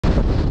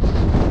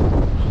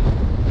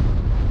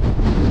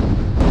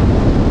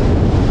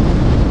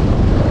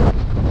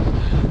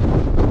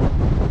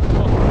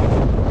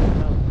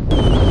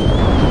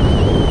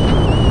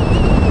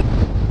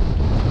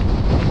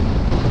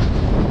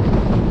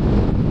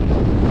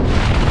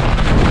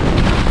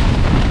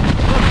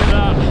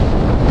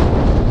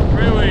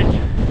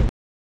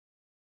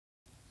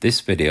This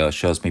video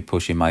shows me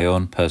pushing my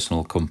own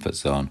personal comfort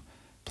zone.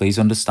 Please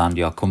understand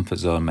your comfort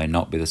zone may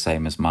not be the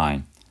same as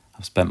mine.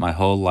 I've spent my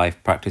whole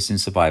life practicing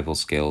survival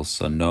skills,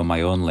 so know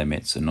my own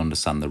limits and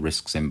understand the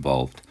risks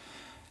involved.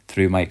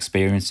 Through my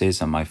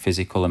experiences and my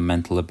physical and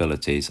mental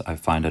abilities, I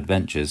find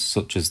adventures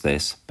such as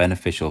this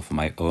beneficial for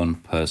my own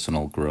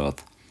personal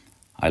growth.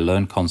 I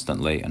learn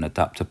constantly and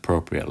adapt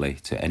appropriately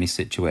to any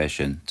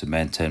situation to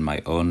maintain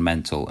my own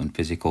mental and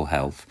physical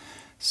health,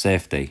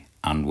 safety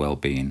and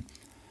well-being.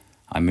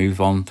 I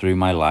move on through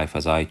my life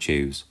as I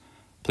choose.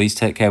 Please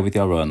take care with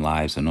your own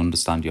lives and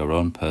understand your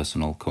own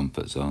personal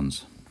comfort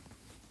zones.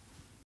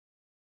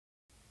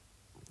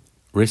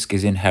 Risk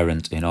is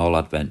inherent in all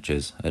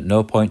adventures. At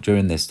no point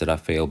during this did I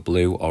feel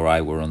Blue or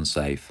I were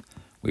unsafe.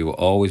 We were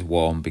always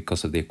warm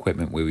because of the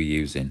equipment we were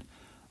using.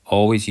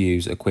 Always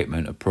use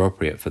equipment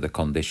appropriate for the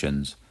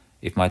conditions.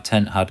 If my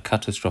tent had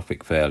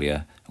catastrophic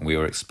failure and we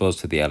were exposed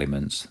to the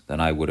elements, then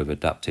I would have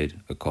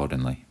adapted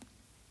accordingly.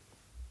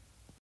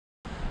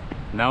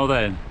 Now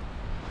then,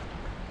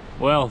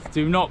 well,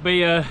 do not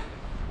be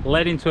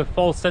led into a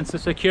false sense of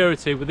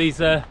security with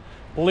these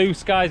blue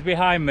skies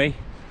behind me.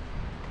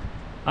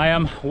 I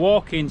am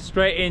walking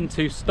straight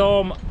into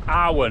Storm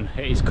Arwen,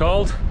 it is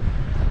called.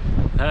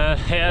 It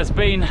has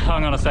been,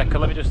 hang on a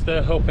second, let me just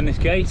open this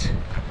gate.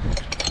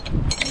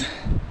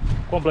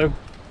 Come on, Blue.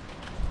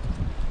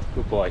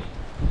 Good boy.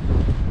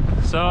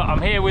 So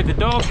I'm here with the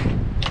dog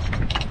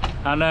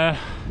and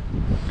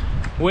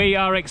we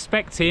are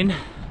expecting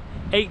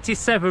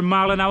 87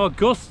 mile an hour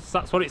gusts,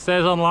 that's what it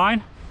says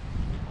online.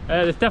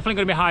 There's definitely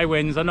going to be high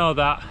winds, I know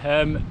that.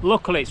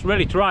 Luckily it's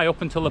really dry up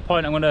until the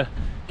point I'm going to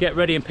get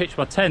ready and pitch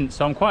my tent,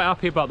 so I'm quite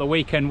happy about the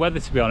weekend weather,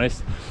 to be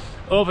honest.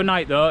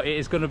 Overnight though, it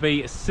is going to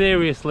be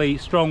seriously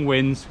strong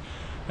winds,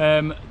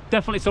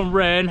 definitely some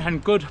rain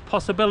and good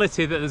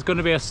possibility that there's going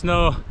to be a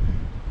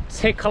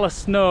tickle of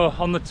snow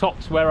on the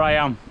tops where I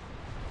am.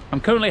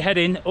 I'm currently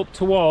heading up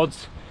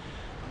towards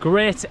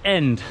Great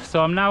End,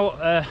 so I'm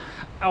now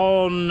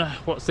on,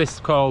 what's this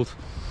called,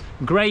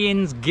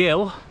 Grayins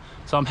Gill.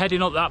 So I'm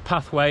heading up that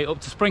pathway up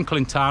to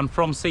Sprinkling Tarn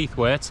from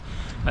Seathwaite,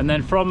 and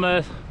then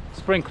from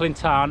Sprinkling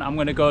Tarn I'm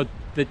going to go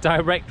the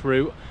direct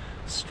route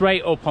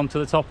straight up onto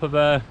the top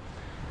of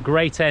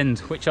Great End,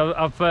 which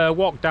I've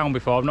walked down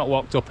before. I've not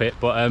walked up it,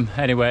 but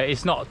anyway,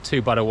 it's not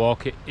too bad a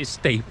walk. It's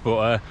steep,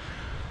 but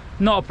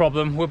not a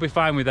problem. We'll be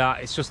fine with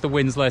that. It's just the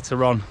winds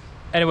later on.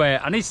 Anyway,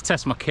 I need to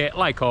test my kit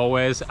like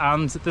always,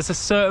 and there's a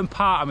certain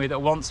part of me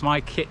that wants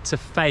my kit to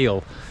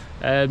fail,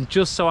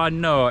 just so I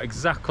know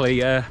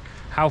exactly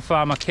how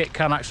far my kit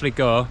can actually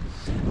go,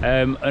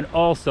 and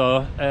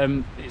also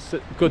it's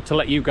good to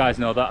let you guys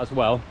know that as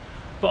well,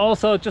 but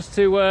also just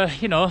to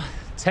you know,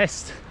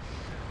 test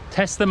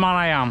the man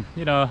I am.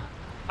 You know,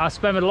 I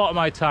spend a lot of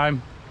my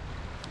time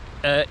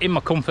in my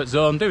comfort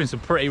zone doing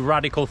some pretty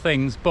radical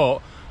things,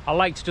 but I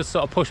like to just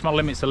sort of push my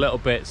limits a little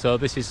bit, so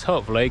this is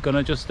hopefully going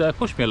to just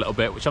push me a little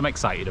bit, which I'm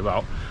excited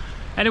about.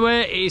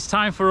 Anyway, it's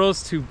time for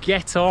us to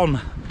get on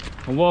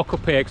and walk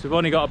up here, because we've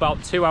only got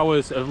about 2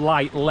 hours of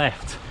light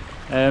left.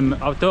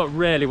 I don't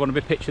really want to be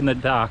pitching in the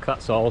dark,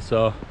 that's all.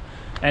 So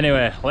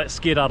anyway, let's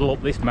skedaddle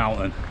up this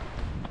mountain.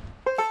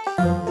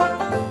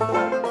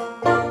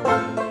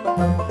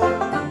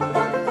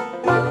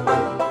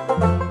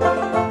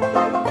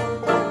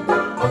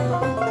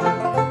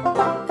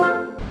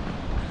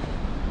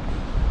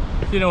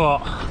 You know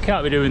what, I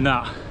can't be doing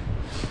that.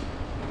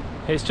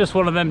 It's just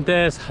one of them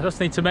days. I just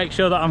need to make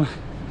sure that I'm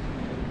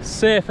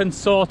safe and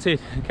sorted.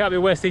 I can't be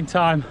wasting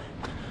time.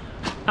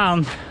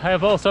 And I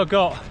have also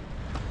got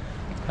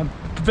a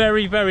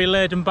very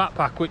laden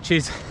backpack, which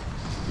is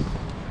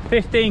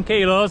 15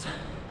 kilos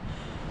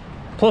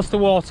plus the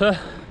water.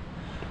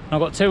 I've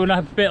got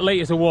 2.5 bit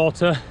litres of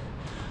water,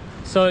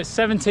 so it's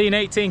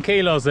 17-18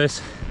 kilos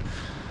this.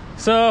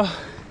 So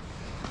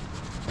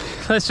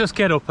let's just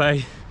get up,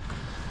 eh?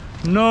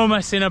 No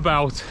messing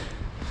about,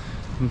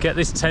 and get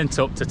this tent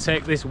up to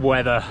take this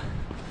weather.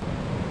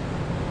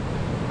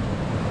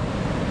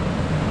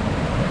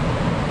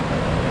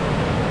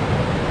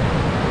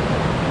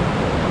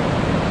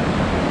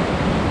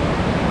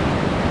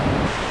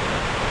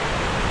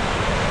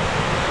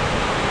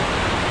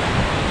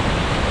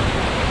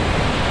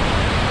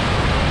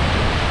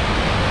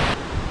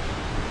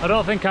 I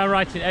don't think I'm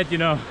right in head, you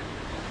know.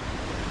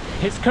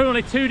 It's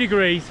currently 2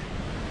 degrees.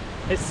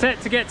 It's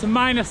set to get to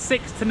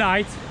 -6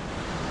 tonight,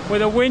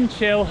 with a wind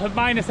chill of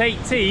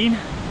 -18,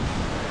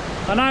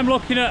 and I'm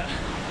looking at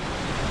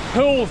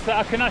pools that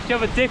I can actually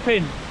have a dip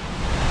in.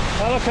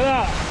 Oh, look at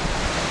that.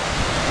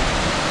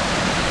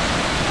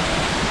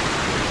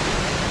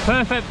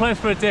 Perfect place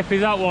for a dip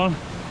is that one.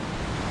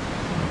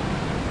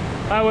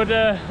 I would,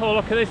 oh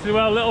look at this as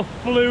well, little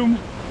flume.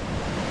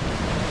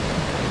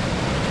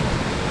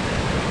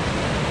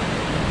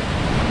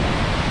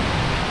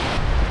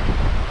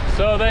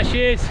 So there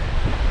she is,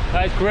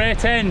 that is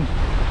Great End.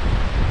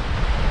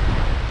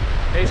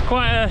 It's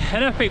quite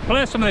an epic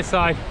place from this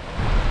side.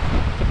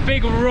 It's a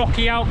big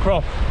rocky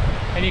outcrop,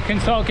 and you can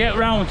sort of get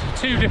around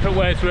 2 different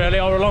ways really,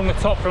 or along the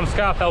top from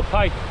Scarfell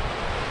Pike.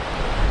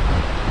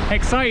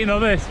 Exciting though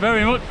this,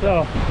 very much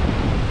so.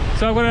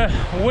 So I'm going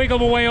to wiggle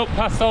my way up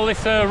past all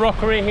this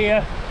rockery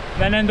here,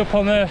 then end up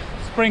on the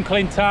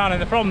sprinkling tarn,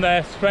 and from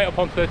there straight up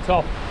onto the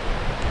top.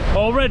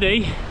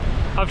 Already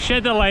I've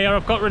shed a layer,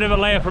 I've got rid of a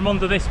layer from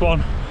under this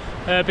one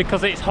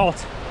because it's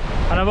hot,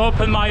 and I've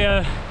opened my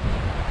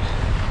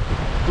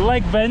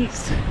leg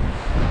vents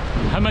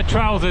and my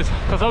trousers,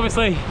 because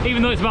obviously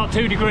even though it's about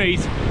 2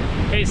 degrees,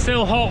 it's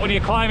still hot when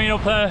you're climbing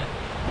up a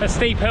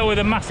steep hill with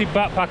a massive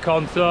backpack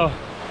on. So,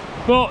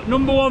 but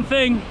number one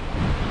thing,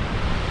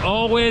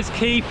 always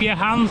keep your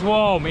hands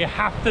warm. You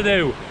have to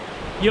do.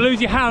 You lose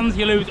your hands,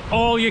 you lose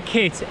all your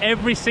kit,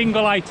 every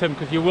single item,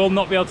 because you will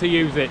not be able to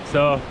use it.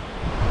 So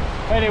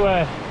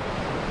anyway,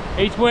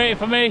 he's waiting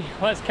for me,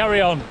 let's carry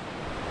on.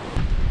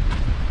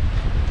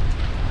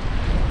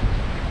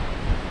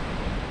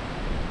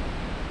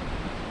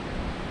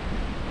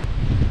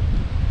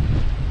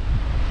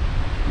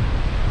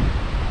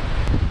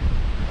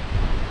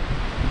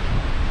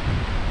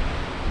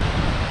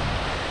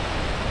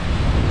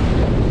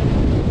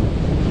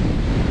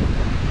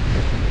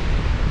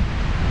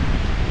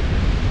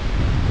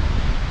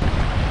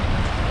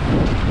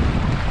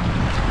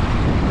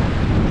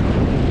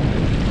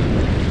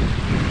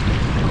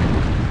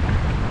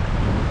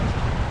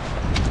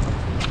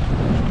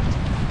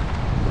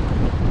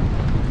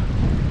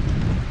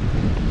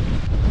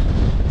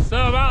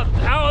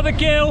 The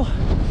gill,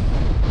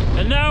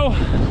 and now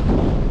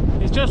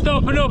it's just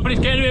opened up and it's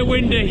getting a bit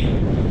windy.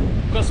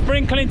 Got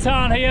sprinkling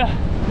tarn here,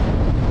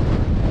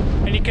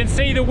 and you can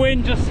see the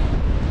wind just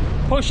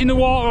pushing the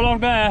water along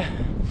there.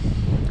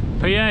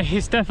 But yeah,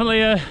 it's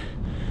definitely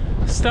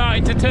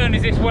starting to turn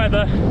as this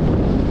weather.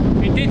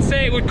 It did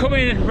say it would come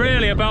in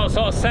really about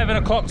sort of 7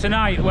 o'clock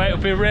tonight, where it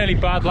would be really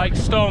bad, like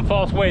storm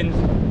force winds.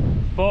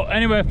 But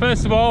anyway,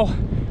 first of all,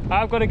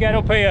 I've got to get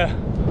up here,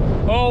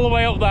 all the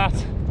way up that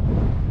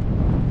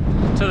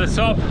to the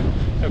top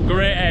of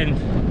Great End.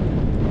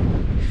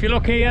 If you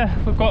look here,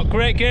 we've got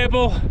Great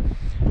Gable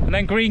and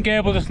then Green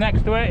Gable just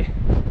next to it,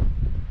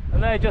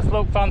 and they just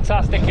look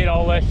fantastic in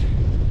all this.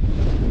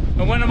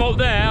 And when I'm up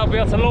there, I'll be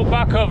able to look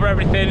back over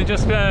everything and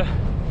just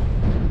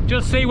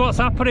see what's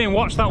happening,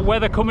 watch that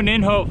weather coming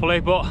in hopefully.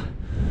 But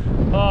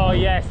oh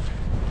yes,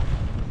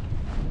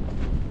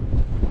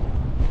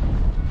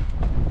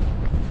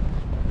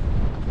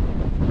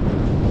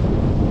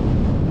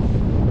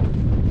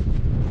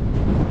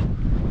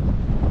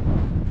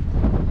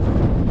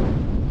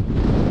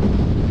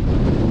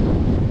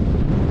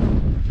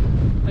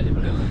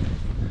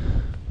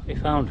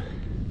 found.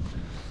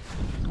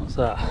 What's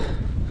that?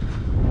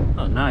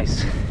 Oh,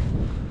 nice.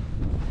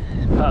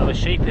 Part of a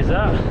sheep, is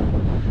that?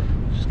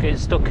 Just getting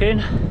stuck in.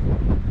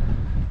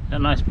 A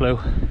nice blue.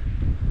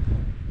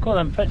 Go on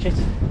then, fetch it.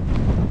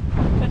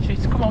 Fetch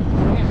it, come on,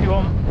 bring it if you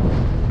want.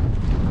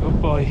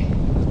 Good boy.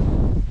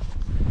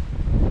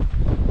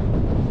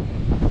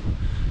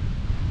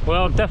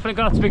 Well, I'm definitely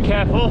going to have to be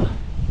careful.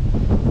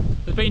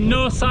 There's been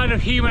no sign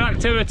of human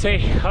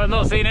activity. I've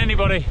not seen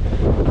anybody.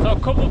 So a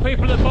couple of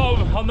people at the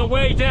bottom. On the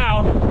way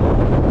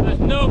down, there's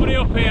nobody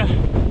up here.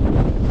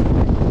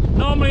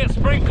 Normally at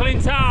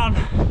Sprinkling Tarn,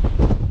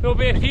 there'll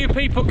be a few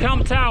people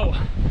camped out,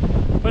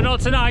 but not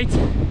tonight.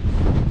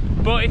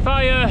 But if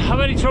I have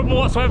any trouble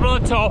whatsoever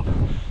on the top,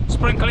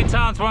 Sprinkling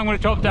Tarn's where I'm going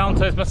to drop down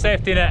to as my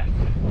safety net.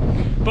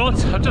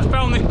 But I've just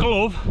found this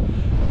glove,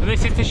 and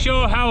this is to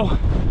show how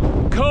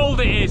cold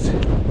it is.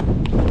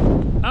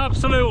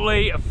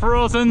 Absolutely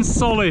frozen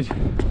solid.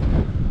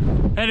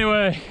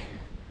 Anyway,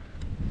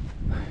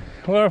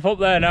 we're up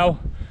there now.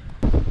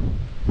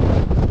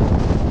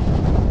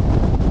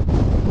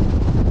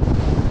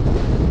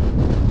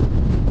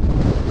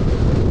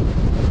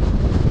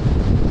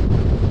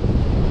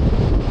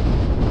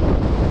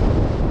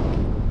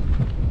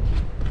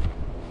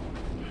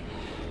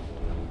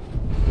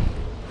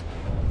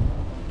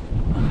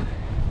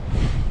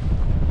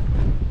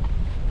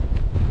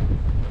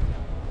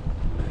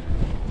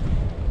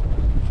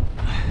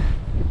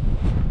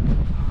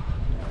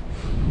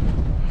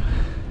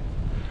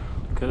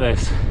 Look at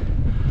this,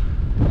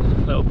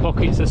 little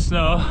pockets of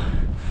snow.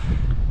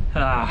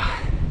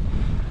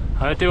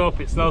 I do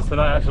hope it snows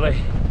tonight actually.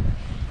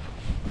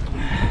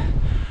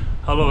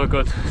 I love a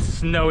good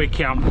snowy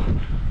camp.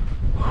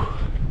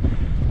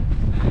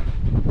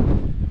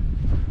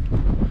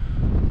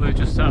 We're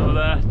just sat over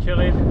there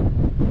chilling.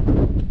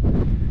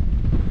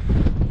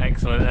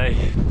 Excellent, eh?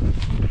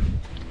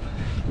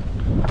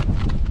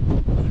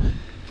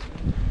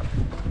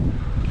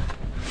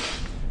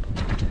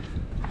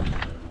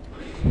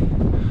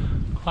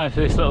 Climb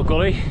through this little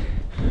gully.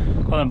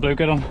 Come on then, Blue,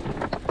 get on.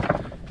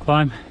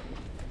 Climb.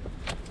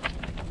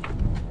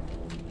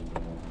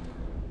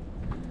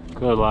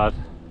 Good lad.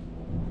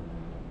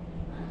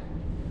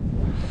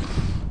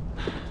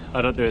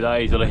 I don't do it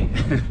that easily.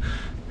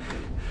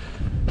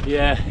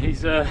 Yeah,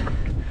 he's a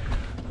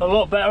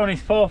lot better on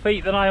his 4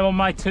 feet than I am on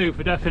my 2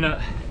 for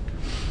definite.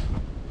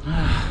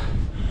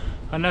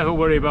 I never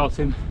worry about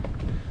him.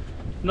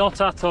 Not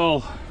at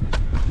all.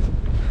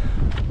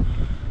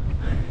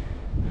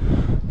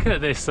 Look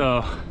at this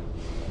though.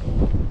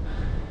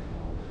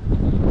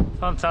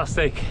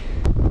 Fantastic.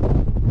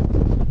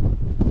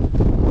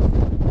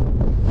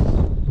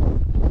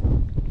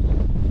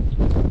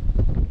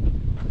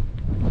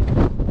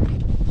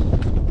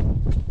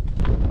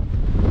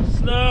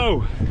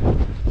 go.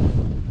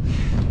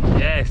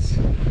 Yes,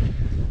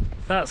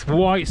 that's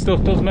white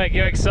stuff, does make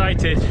you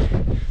excited.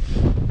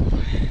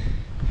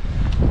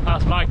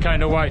 That's my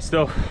kind of white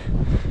stuff.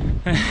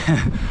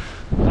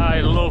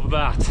 I love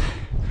that.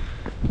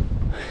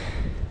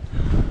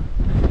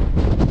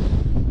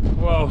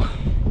 Whoa.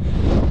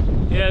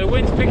 Yeah, the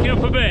wind's picking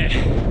up a bit,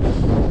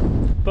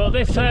 but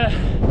this path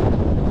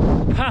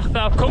that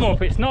I've come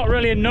up, it's not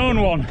really a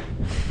known one.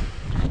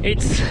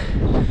 It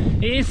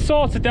is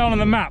sort of down on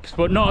the maps,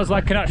 but not as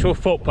like an actual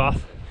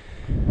footpath,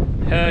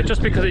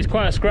 just because it's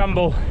quite a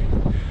scramble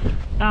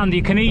and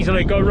you can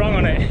easily go wrong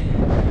on it.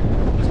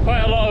 There's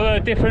quite a lot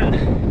of different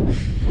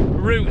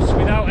routes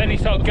without any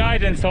sort of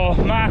guidance or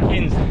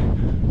markings,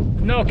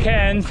 no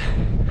cairns,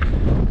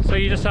 so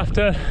you just have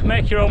to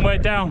make your own way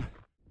down.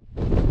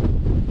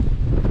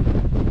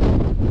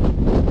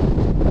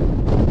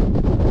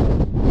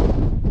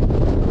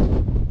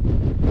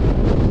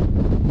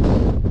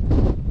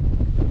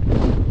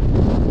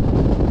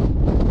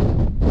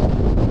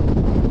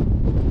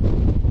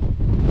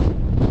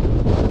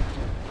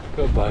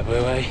 Goodbye,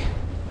 Bluey.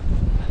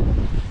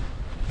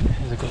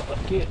 There's a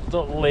good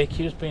little lake.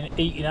 You've just been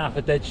eating half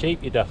a dead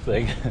sheep, you daft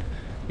thing.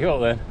 You got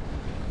then?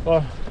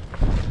 Well,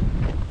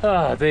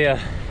 oh dear.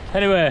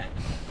 Anyway,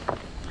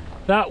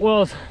 that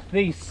was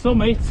the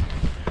summit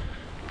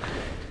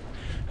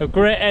of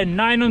Great End,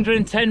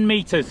 910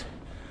 metres.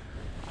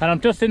 And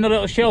I'm just in the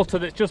little shelter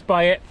that's just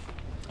by it.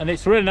 And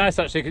it's really nice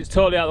actually, because it's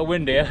totally out of the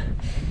wind here.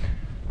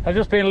 I've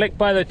just been licked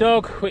by the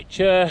dog,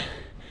 which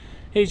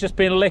he's just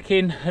been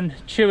licking and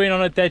chewing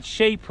on a dead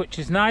sheep, which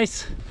is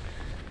nice.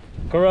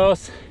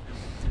 Gross.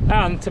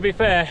 And to be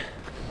fair,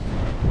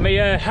 my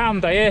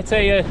hand, I ate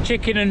a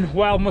chicken and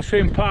wild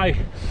mushroom pie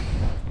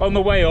on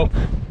the way up.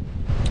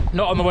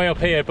 Not on the way up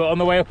here, but on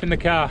the way up in the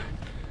car.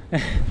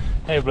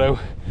 Hey Blue.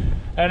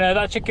 And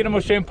that chicken and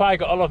mushroom pie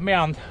got all of my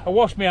hand. I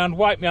washed my hand,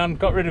 wiped my hand,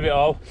 got rid of it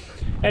all.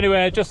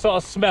 Anyway, I just sort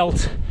of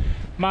smelt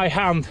my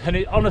hand, and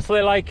it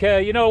honestly, like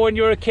you know when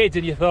you were a kid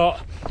and you thought,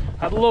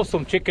 I'd love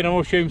some chicken and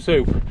mushroom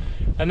soup,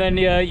 and then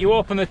you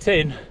open the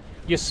tin,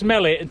 you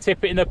smell it and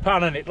tip it in the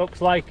pan, and it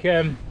looks like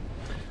some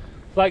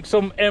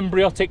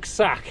embryotic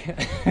sack.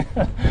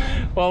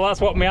 Well,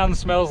 that's what my hand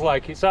smells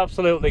like. It's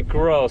absolutely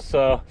gross.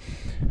 So,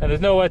 and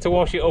there's nowhere to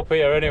wash it up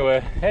here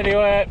anyway.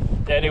 Anyway.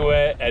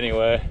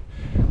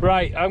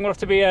 Right, I'm gonna have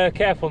to be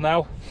careful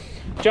now.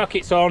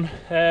 Jacket's on.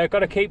 Got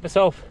to keep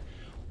myself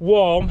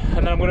warm,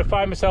 and I'm going to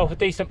find myself a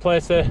decent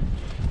place to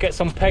get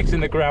some pegs in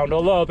the ground,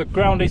 although the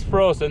ground is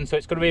frozen, so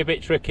it's going to be a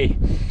bit tricky.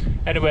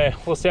 Anyway,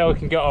 we'll see how we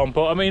can get on.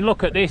 But I mean,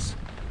 look at this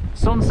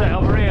sunset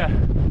over here.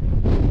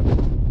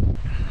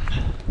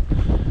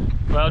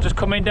 Well, just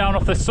coming down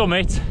off the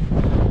summit,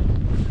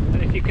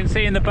 and if you can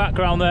see in the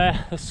background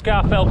there, the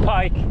Scarfell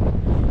Pike.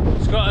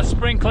 It's got a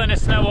sprinkling of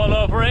snow all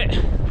over it.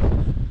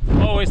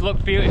 Always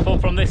looks beautiful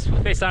from this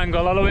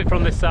angle. I love it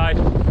from this side.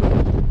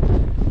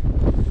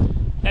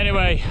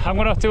 Anyway, I'm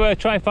gonna have to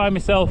try and find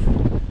myself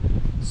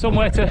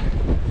somewhere to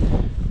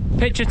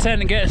pitch a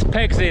tent and get us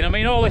pegs in. I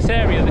mean, all this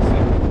area, this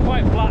is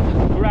quite flat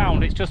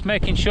ground. It's just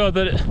making sure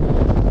that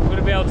I'm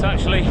gonna be able to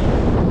actually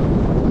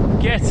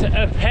get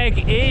a peg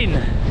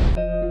in.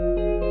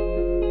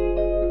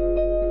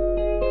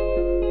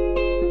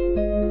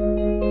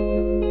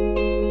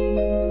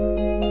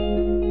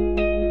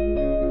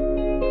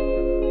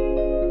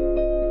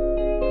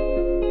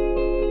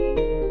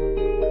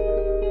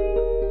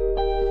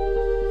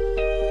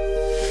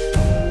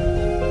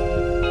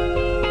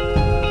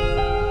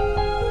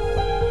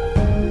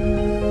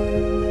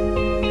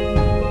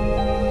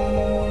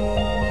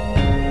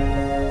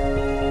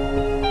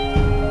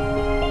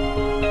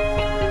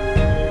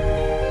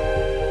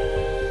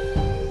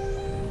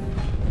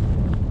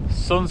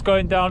 Sun's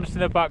going down just in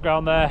the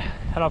background there,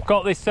 and I've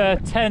got this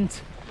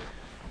tent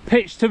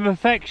pitched to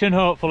perfection,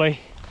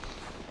 hopefully.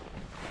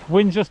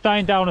 Wind's just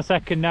dying down a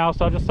second now,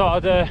 so I just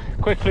thought I'd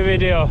quickly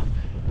video.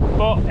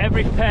 But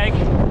every peg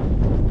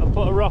I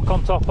put a rock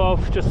on top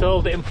of just to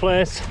hold it in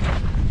place,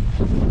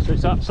 so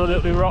it's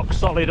absolutely rock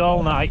solid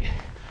all night.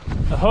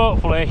 And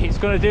hopefully it's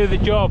going to do the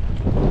job.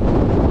 You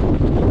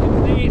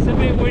can see it's a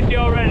bit windy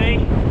already.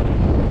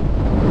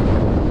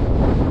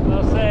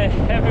 I'll say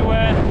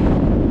everywhere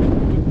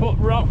put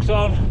rocks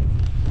on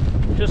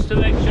just to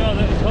make sure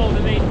that it's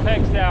holding these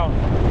pegs down.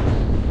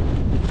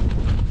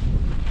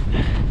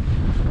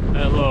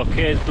 And look,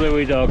 here's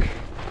Bluey Dog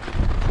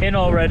in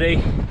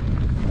already,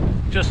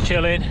 just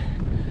chilling,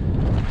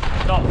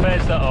 not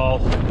phased at all.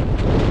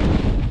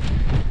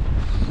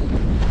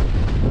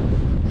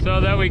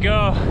 So there we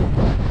go,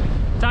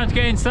 time to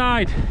get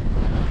inside.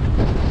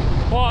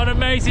 What an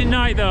amazing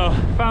night though,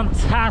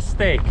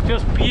 fantastic,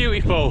 just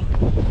beautiful,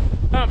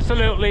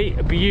 absolutely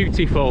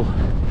beautiful.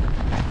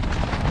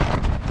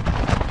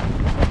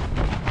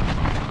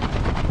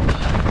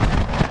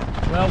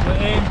 Well,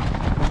 we're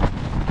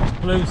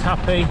in. Blue's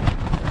happy,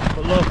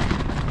 but look,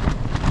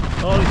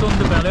 all his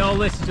underbelly, all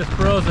this is just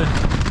frozen,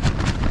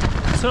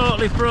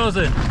 totally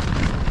frozen.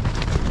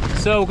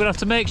 So we're gonna have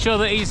to make sure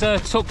that he's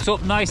tucked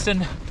up nice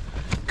and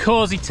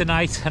cozy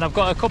tonight, and I've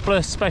got a couple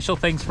of special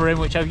things for him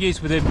which I've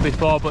used with him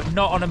before, but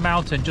not on a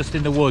mountain, just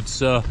in the woods.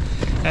 So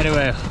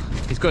anyway,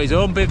 he's got his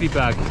own bivvy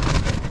bag.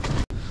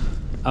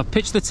 I've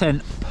pitched the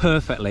tent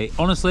perfectly.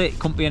 Honestly, it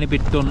couldn't be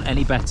done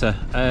any better.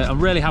 I'm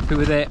really happy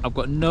with it. I've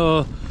got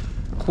no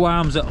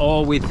qualms at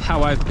all with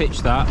how I've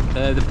pitched that.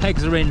 The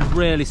pegs are in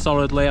really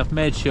solidly. I've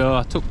made sure,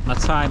 I took my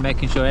time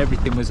making sure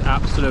everything was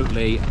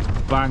absolutely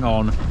bang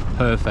on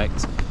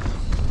perfect.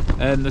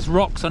 There's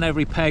rocks on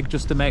every peg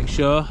just to make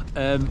sure.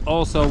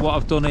 Also what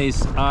I've done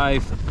is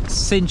I've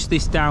cinched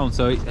this down,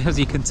 so as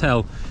you can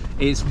tell,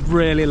 it's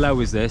really low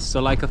is this. So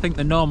like, I think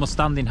the normal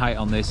standing height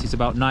on this is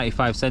about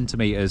 95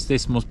 centimeters.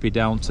 This must be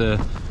down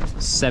to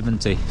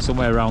 70,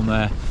 somewhere around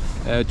there.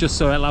 Just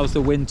so it allows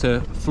the wind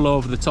to flow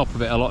over the top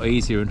of it a lot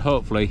easier, and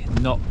hopefully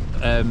not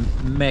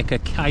make a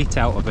kite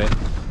out of it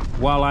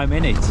while I'm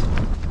in it.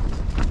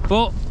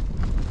 But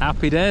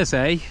happy days,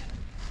 eh?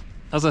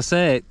 As I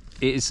say,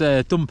 it's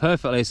done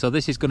perfectly, so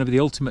this is going to be the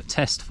ultimate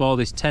test for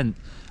this tent.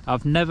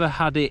 I've never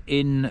had it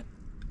in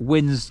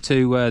winds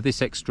to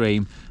this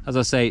extreme. As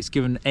I say, it's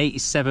given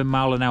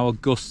 87-mile-an-hour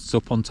gusts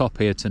up on top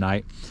here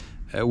tonight,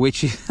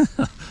 which is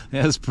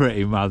that's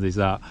pretty mad, is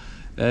that?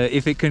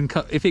 If it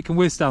can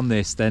withstand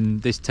this, then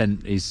this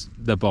tent is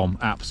the bomb,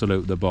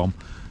 absolute the bomb.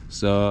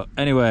 So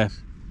anyway,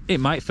 it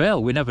might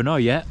fail, we never know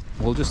yet.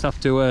 We'll just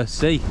have to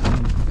see.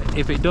 And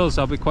if it does,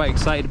 I'll be quite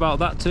excited about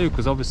that too,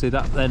 because obviously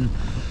that then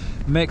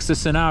makes the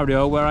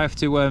scenario where I have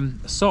to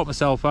sort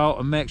myself out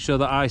and make sure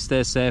that I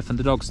stay safe and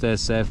the dog stays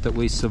safe, that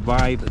we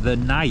survive the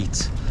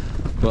night.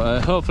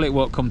 But hopefully it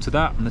won't come to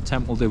that, and the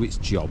tent will do its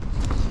job.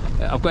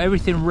 I've got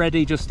everything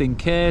ready just in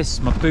case.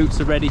 My boots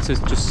are ready to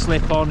just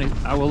slip on.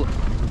 I will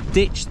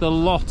ditch the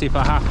lot if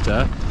I have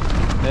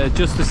to,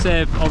 just to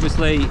save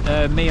obviously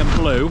me and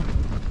Blue.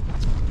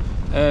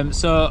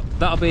 So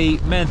that'll be,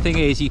 main thing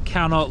is you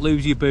cannot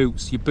lose your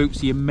boots. Your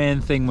boots are your main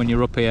thing when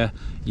you're up here,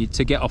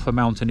 to get off a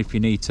mountain if you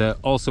need to.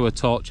 Also a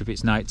torch if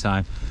it's night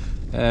time.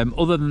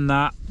 Other than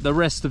that, the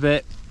rest of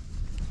it,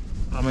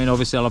 I mean,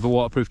 obviously I'll have a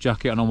waterproof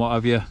jacket on and what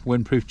have you,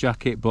 windproof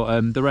jacket,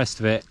 but the rest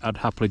of it I'd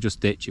happily just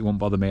ditch. It won't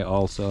bother me at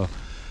all. So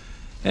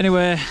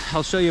anyway,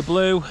 I'll show you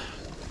Blue.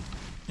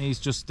 He's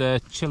just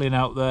chilling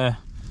out there.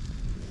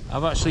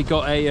 I've actually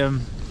got a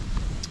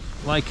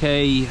like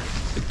a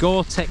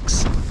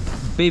Gore-Tex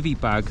bivvy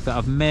bag that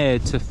I've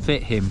made to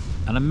fit him,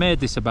 and I made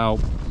this about,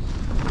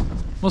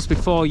 must be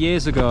 4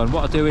 years ago. And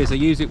what I do is I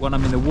use it when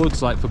I'm in the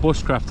woods, like for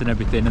bushcraft and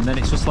everything, and then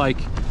it's just like,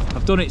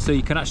 I've done it so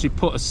you can actually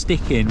put a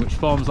stick in which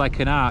forms like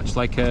an arch,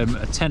 like a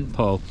tent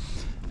pole,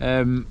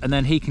 and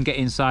then he can get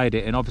inside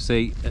it, and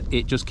obviously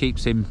it just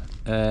keeps him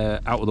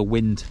out of the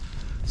wind.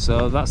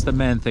 So that's the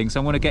main thing. So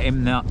I'm going to get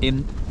him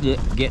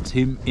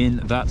in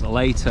that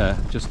later,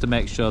 just to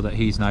make sure that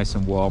he's nice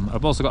and warm.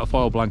 I've also got a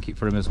foil blanket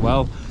for him as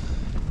well,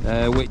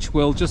 which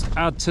will just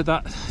add to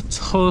that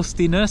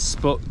toastiness.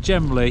 But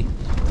generally,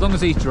 as long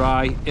as he's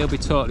dry, he'll be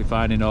totally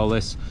fine in all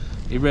this.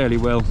 He really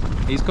will.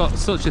 He's got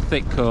such a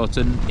thick coat,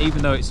 and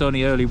even though it's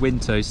only early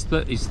winter, his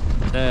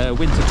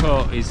winter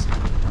coat is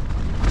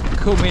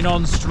coming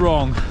on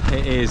strong.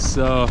 It is.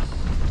 So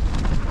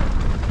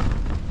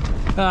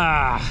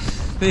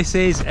this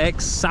is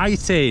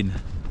exciting.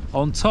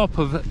 On top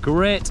of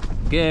Great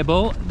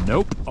Gable,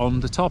 nope, on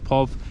the top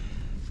of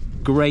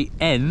Great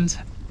End,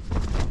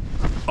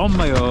 on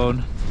my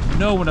own,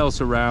 no one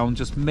else around,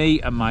 just me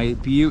and my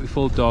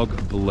beautiful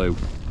dog Blue,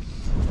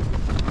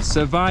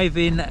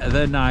 surviving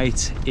the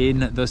night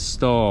in the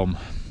storm.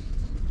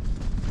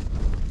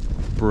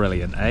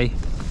 Brilliant, eh?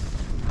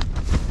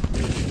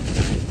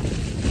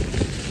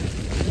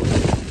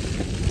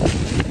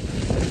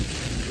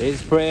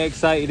 It's pretty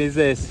exciting, is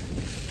this?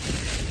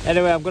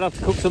 Anyway, I'm gonna have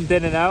to cook some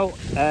dinner now.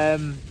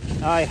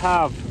 I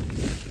have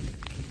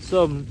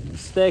some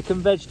steak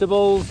and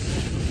vegetables,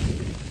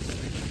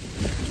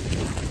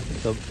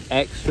 some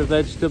extra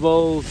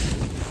vegetables,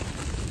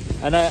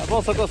 and I've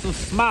also got some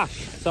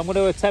smash, so I'm going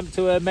to attempt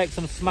to make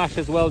some smash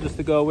as well, just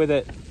to go with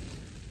it.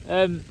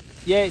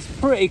 Yeah, it's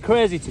pretty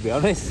crazy, to be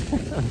honest.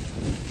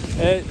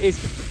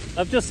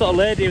 I've just sort of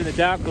laid here in the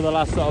dark for the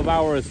last sort of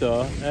hour or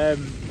so,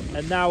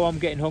 and now I'm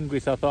getting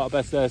hungry, so I thought I'd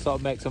best sort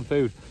of make some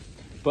food.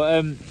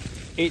 But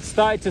it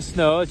started to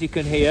snow, as you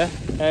can hear,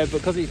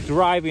 because it's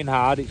driving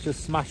hard, it's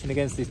just smashing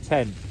against this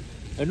tent.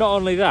 And not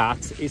only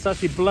that, it's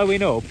actually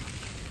blowing up.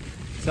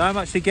 So I'm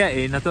actually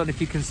getting, I don't know if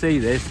you can see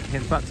this,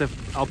 in fact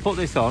I'll put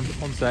this on,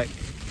 one sec.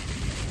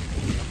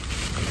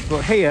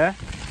 But here,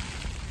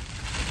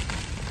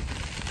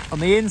 on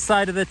the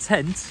inside of the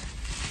tent,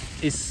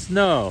 is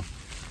snow.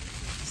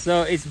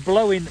 So it's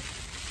blowing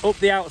up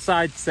the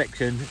outside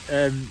section,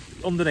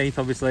 underneath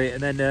obviously,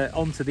 and then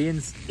onto the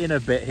inner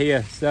bit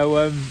here.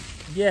 So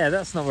yeah,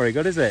 that's not very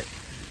good, is it?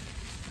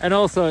 And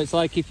also it's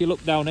like, if you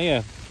look down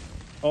here,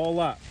 all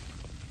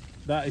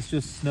that is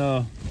just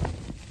snow.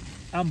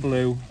 And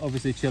Blue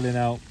obviously chilling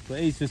out,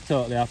 but he's just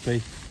totally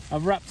happy.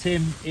 I've wrapped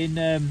him in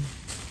a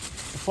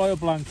foil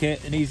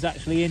blanket, and he's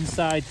actually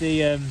inside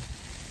the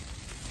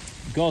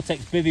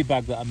Gore-Tex bivvy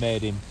bag that I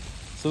made him.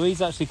 So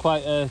he's actually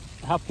quite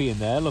happy in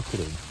there. Look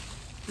at him.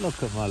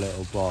 Look at my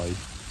little boy.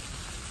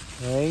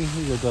 Hey,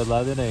 he's a good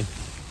lad, isn't he?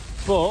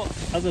 But,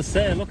 as I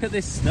say, look at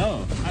this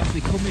snow actually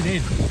coming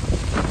in.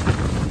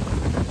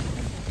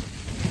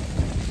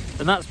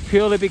 And that's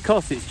purely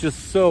because it's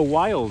just so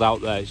wild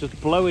out there. It's just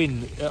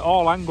blowing at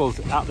all angles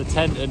at the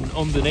tent and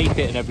underneath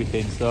it and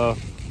everything. So,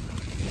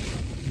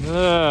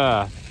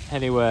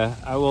 anyway,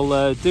 I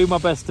will do my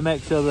best to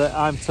make sure that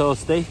I'm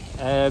toasty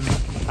and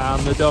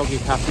the dog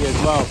is happy as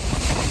well.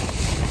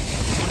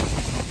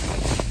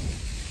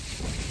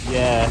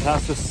 Yeah,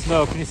 that's the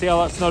snow. Can you see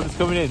all that snow just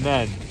coming in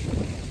then?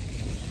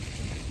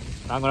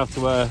 I'm going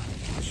to have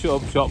to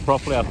shut up shop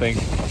properly, I think.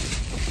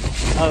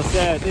 As I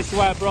say, this is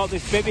why I brought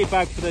this bivvy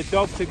bag for the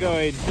dog to go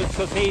in, just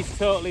because he's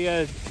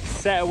totally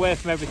set away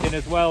from everything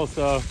as well.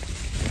 So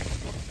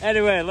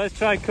anyway, let's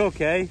try and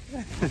cook, eh?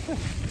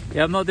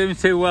 Yeah, I'm not doing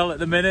too well at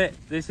the minute.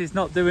 This is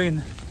not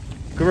doing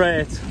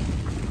great.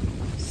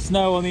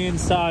 Snow on the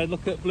inside.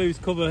 Look at Blue's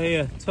cover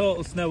here.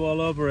 Total snow all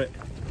over it.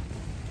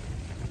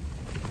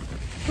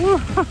 I'm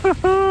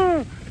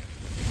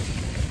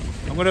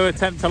going to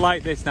attempt to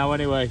light this now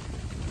anyway.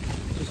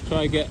 Just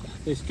try and get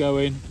this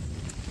going.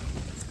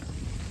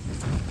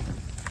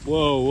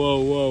 Whoa,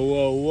 whoa, whoa,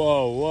 whoa,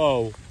 whoa,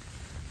 whoa.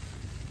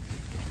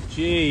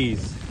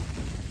 Jeez.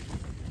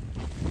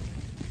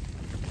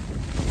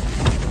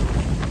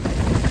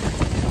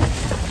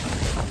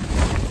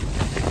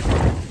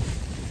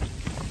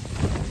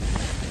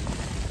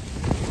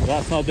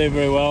 That's not doing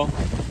very well.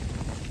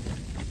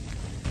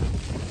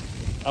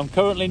 I'm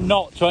currently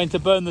not trying to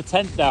burn the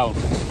tent down.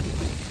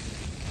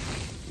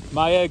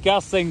 My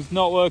gas thing's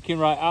not working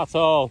right at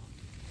all.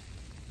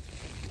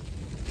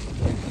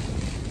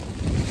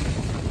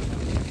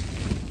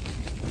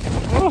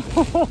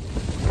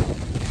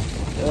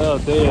 Oh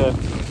dear.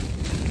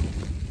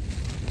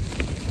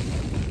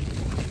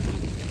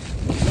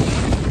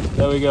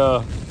 There we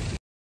go.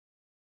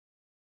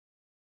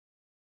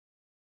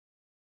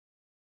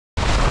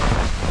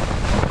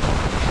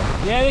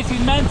 Yeah, this is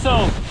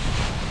mental.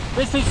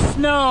 This is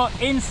snow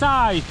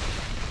inside.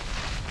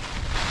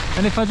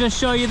 And if I just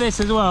show you this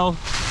as well.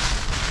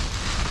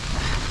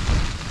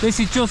 This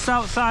is just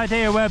outside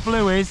here where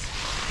Blue is.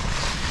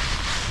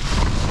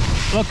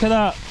 Look at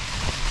that.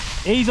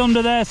 He's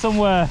under there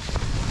somewhere.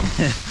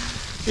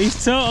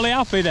 He's totally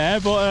happy there,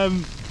 but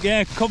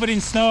yeah, covered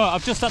in snow.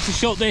 I've just had to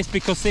shut this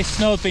because this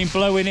snow's been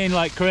blowing in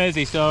like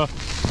crazy, so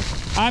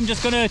I'm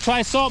just going to try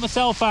and sort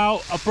myself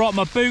out. I've brought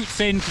my boots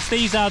in because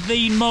these are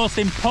the most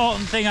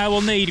important thing I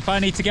will need if I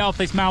need to get off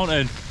this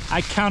mountain.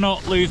 I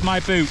cannot lose my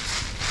boots.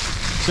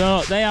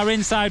 So they are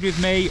inside with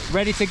me,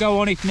 ready to go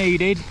on if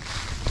needed.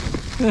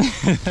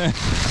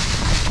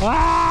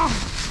 Ah!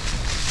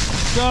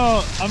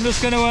 So I'm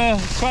just going to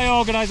try and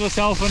organise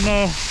myself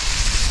and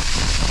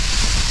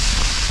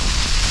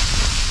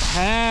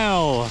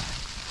hell,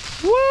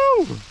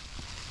 woo!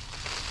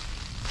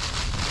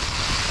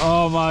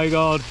 Oh my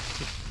god,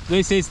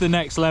 this is the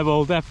next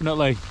level,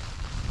 definitely.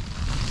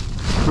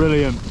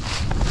 Brilliant.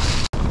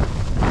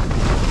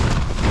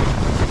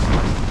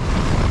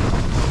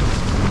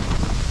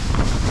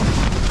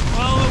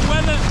 Well,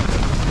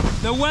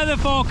 the weather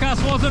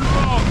forecast wasn't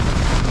wrong.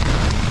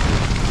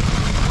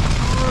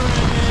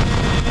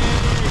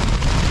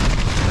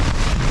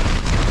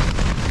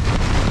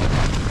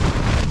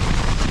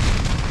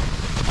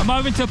 I'm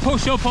having to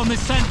push up on this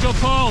central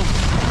pole.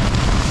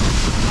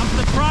 I'm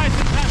surprised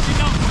it's actually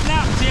not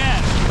snapped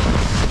yet.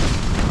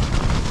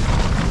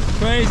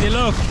 Crazy,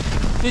 look.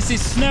 This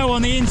is snow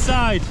on the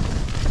inside.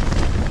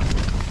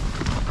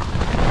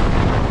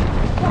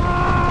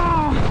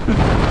 Ah!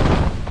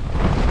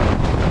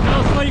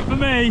 No sleep for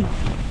me.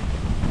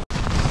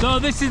 So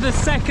this is the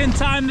second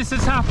time this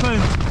has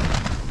happened.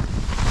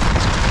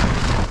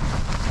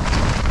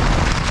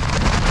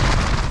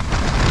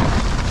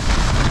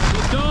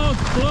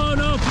 Blown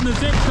up and the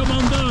zip come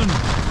undone.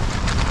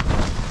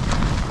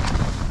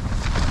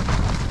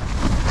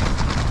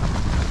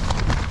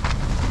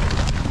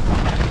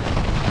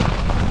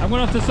 I'm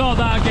gonna have to sort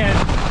that again.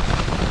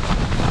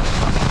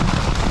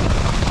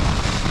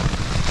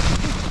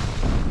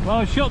 Well,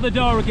 I've shut the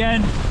door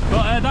again,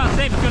 but that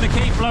zip's gonna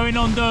keep blowing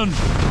undone.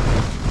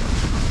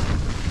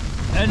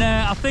 And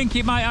I think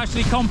it might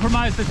actually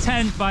compromise the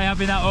tent by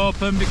having that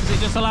open because it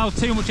just allows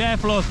too much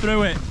airflow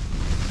through it.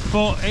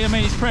 But I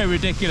mean, it's pretty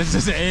ridiculous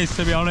as it is,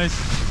 to be honest.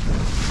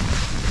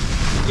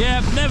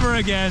 Yeah, never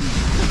again.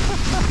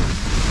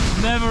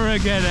 Never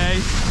again, eh?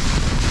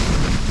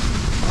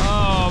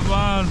 Oh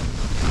man.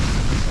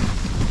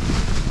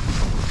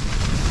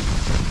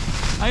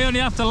 I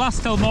only have to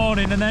last till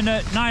morning, and then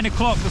at 9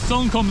 o'clock the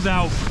sun comes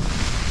out.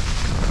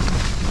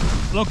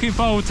 Looking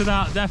forward to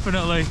that,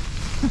 definitely.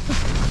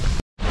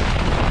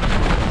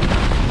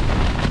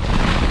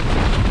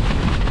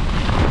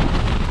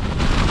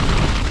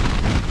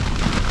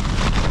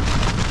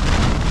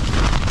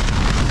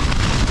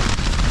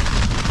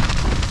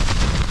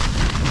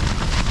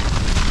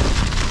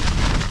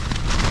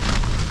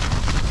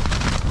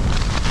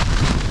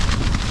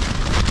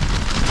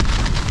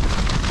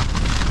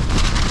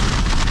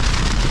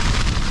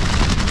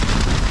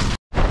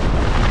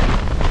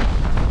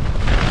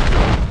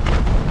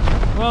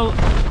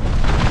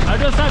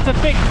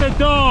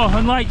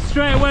 like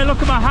straight away,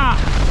 look at my hat.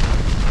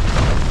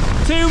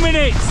 2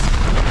 minutes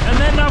and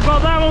then I've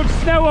got that much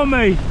snow on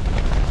me.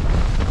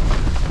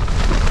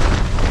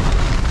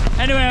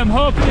 Anyway, I'm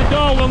hoping the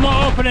door will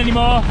not open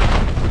anymore.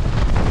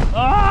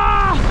 Ah!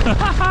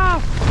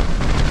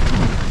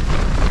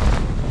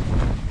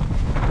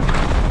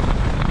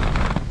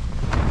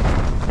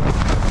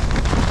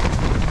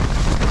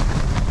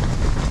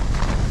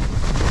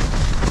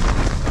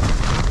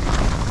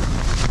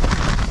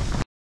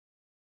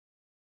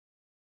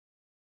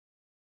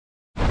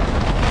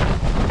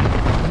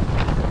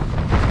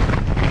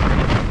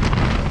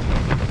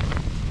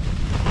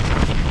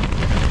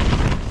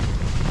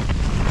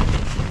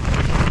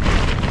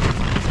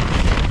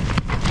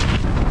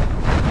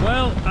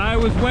 I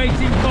was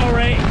waiting for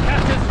it.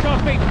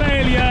 Catastrophic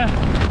failure.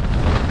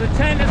 The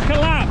tent has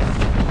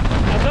collapsed.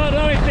 I don't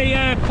know if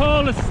the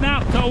pole has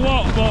snapped or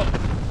what, but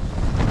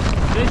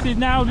this is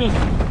now just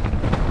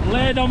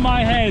laid on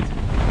my head.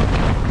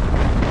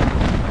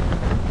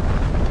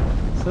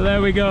 So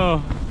there we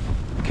go.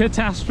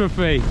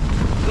 Catastrophe.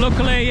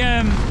 Luckily,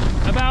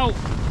 about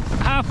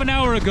half an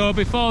hour ago,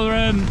 before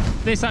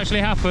this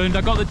actually happened,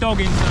 I got the dog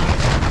inside.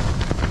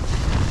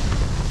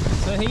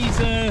 So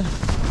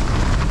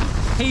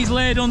he's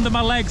laid under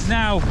my legs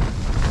now,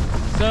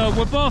 so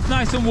we're both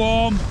nice and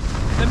warm.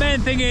 The main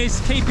thing is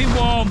keeping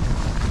warm,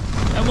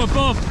 and we're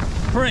both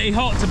pretty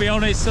hot, to be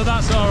honest, so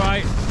that's all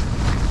right.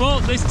 But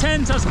this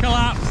tent has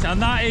collapsed,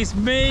 and that is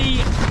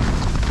me.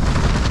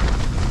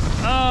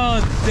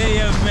 Oh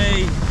dear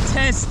me.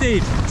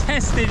 Tested,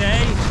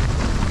 eh?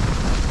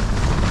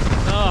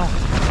 Oh.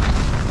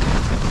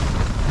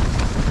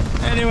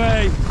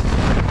 Anyway.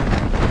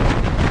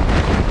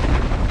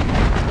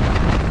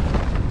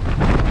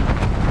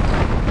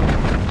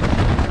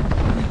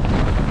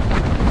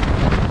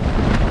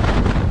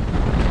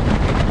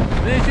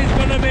 This is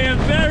going to be a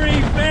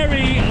very,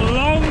 very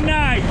long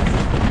night.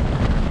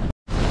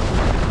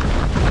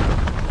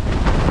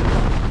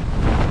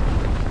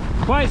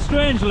 Quite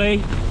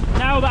strangely,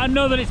 now that I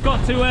know that it's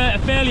got to a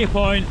failure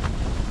point,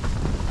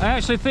 I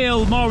actually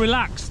feel more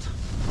relaxed.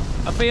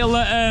 I feel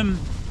that I'm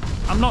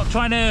not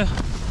trying to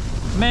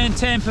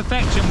maintain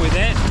perfection with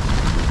it,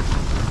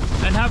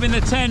 and having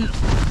the tent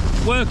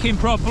working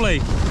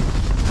properly.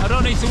 I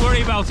don't need to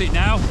worry about it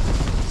now.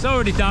 It's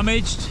already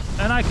damaged,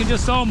 and I can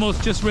just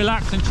almost just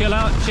relax and chill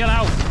out.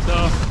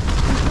 So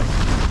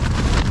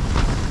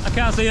I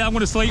can't see that I'm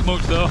going to sleep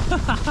much though.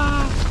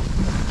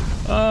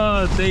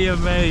 Oh dear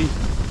me.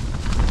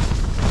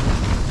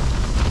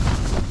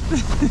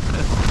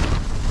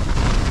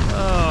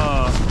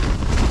 Oh,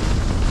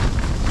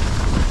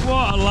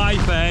 what a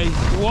life, eh?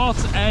 What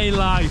a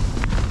life.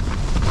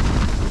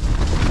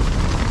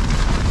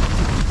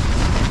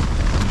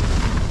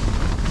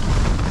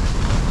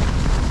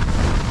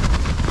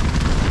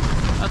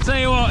 I'll tell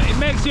you what, it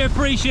makes you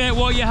appreciate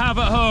what you have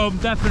at home,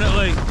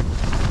 definitely.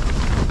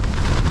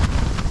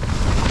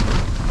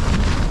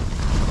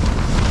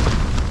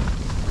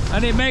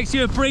 And it makes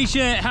you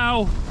appreciate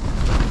how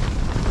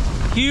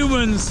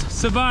humans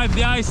survived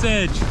the Ice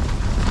Age.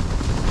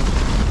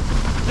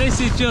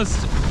 This is just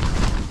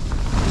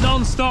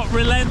non-stop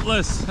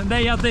relentless, and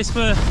they had this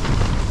for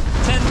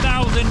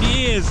 10,000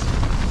 years.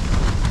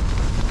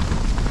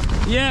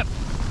 Yep,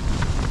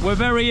 we're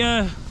very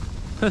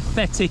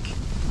pathetic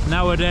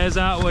nowadays,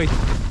 aren't we?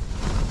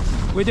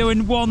 We're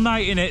doing one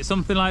night in it,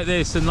 something like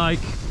this, and like,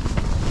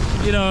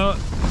 you know,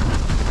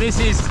 this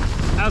is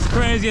as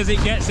crazy as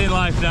it gets in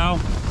life now.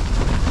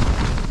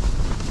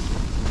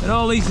 And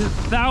all these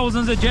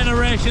thousands of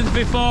generations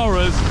before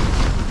us,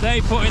 they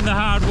put in the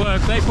hard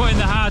work, they put in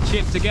the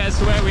hardship to get us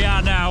to where we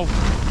are now.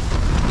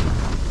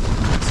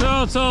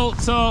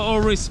 Total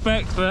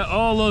respect for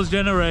all those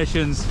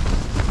generations.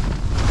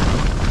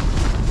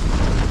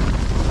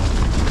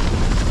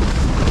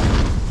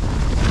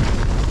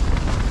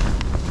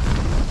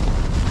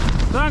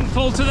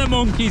 Thankful to the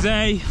monkeys,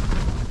 eh?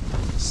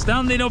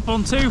 Standing up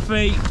on 2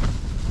 feet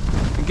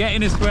and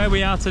getting us where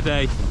we are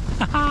today.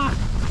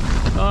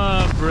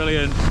 Oh,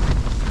 brilliant.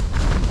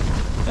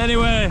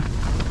 Anyway,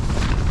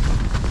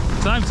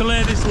 time to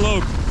lay this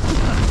lug.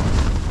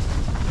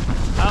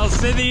 I'll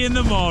see you in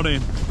the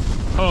morning,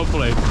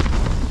 hopefully.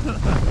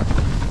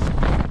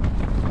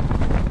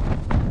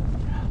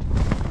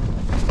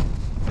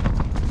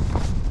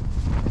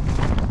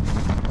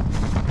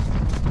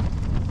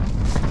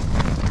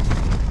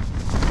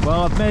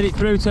 Well, I've made it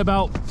through to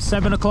about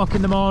 7 o'clock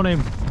in the morning.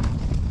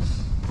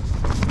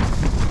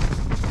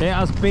 It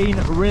has been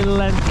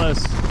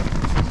relentless.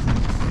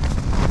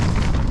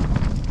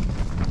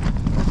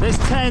 This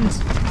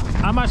tent,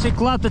 I'm actually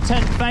glad the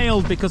tent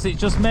failed because it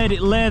just made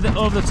it lay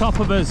over the top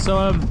of us,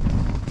 so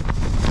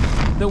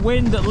the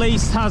wind at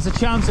least has a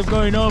chance of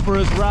going over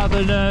us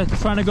rather than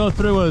trying to go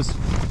through us.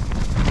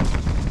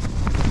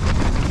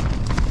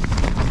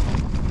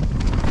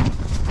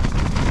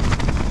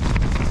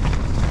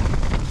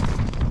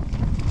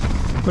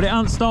 But it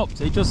hasn't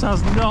stopped, it just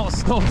has not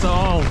stopped at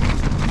all.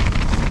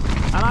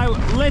 And I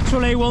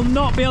literally will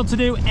not be able to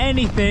do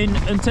anything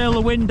until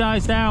the wind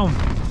dies down.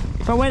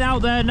 If I went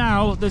out there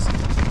now, there's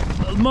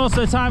most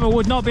of the time I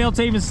would not be able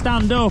to even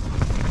stand up.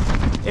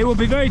 It would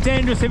be very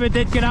dangerous if I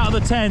did get out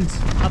of the tent.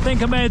 I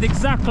think I made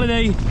exactly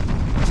the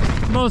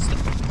most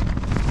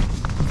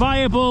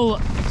viable,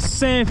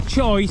 safe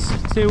choice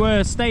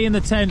to stay in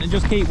the tent and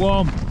just keep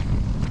warm.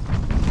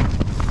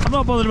 I'm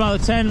not bothered about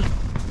the tent.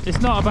 It's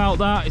not about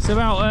that. It's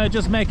about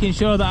just making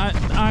sure that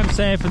I'm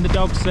safe and the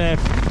dog's safe.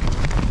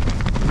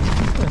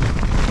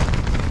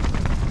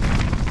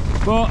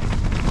 But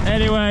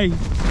anyway,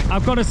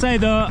 I've got to say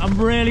though, I'm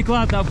really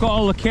glad that I've got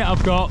all the kit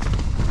I've got.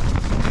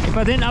 If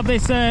I didn't have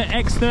this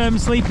X-Therm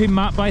sleeping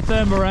mat by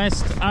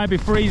Thermarest, I'd be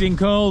freezing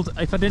cold.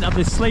 If I didn't have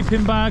this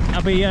sleeping bag,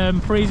 I'd be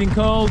freezing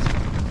cold.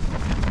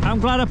 I'm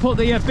glad I put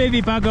the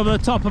bivvy bag over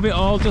the top of it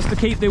all just to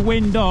keep the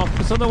wind off,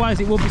 because otherwise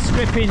it would be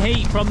stripping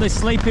heat from this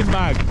sleeping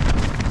bag.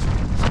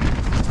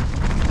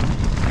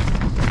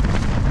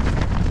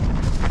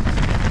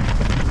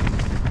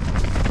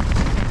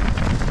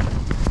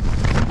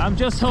 I'm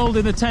just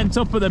holding the tent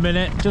up at the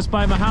minute, just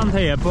by my hand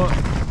here, but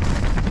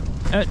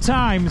at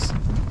times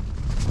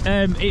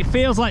it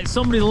feels like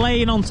somebody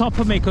laying on top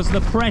of me because of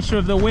the pressure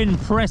of the wind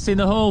pressing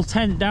the whole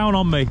tent down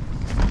on me.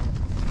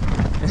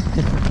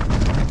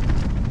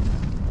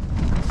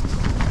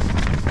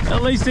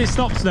 At least it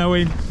stopped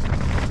snowing.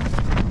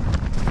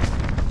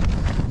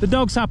 The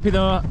dog's happy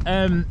though.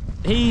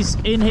 He's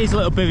in his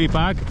little bivvy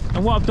bag,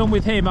 and what I've done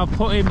with him, I've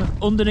put him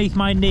underneath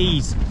my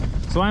knees.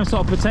 So I'm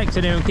sort of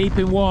protecting him and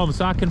keeping him warm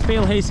so I can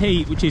feel his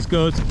heat, which is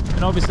good.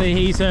 And obviously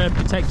he's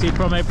protected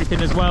from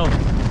everything as well.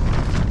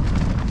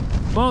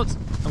 But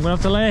I'm going to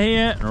have to lay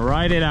here and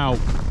ride it out.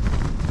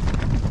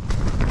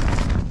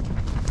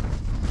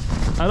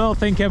 I don't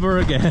think ever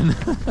again.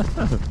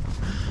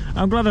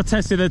 I'm glad I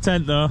tested the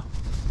tent though.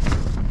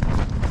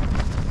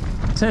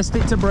 Test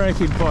it to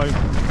breaking point.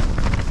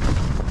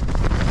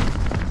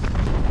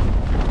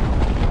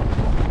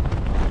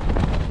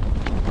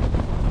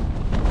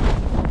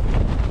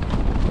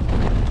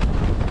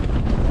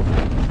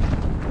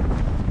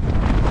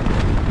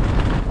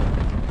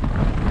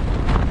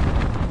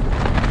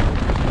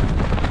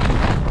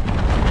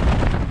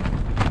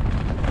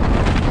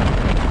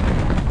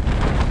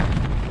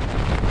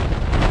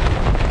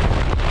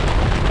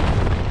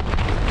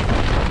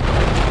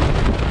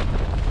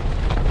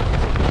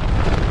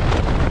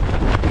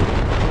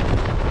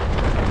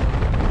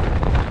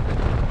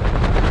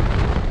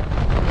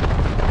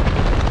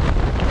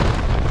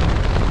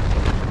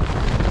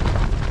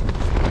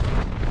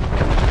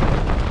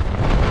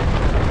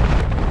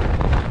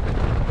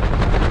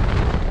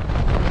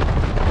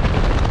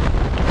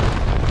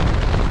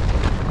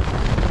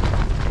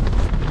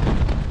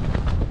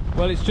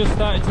 Well, it's just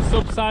starting to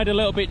subside a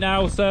little bit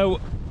now, so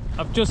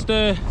I've just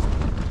done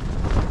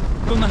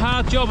the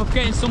hard job of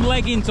getting some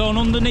leggings on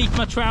underneath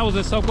my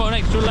trousers, so I've got an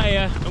extra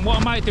layer. And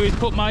what I might do is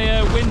put my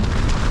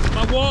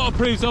my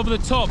waterproofs over the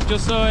top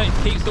just so it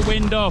keeps the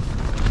wind off.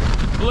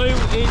 Blue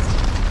is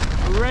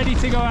ready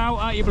to go out.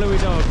 Aren't you, Bluey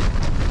dog?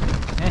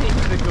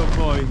 He's a good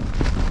boy.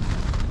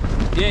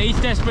 Yeah,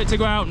 he's desperate to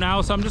go out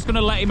now, so I'm just going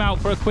to let him out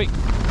for a quick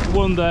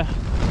wander.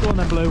 Go on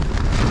then, Blue.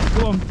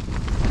 Go on.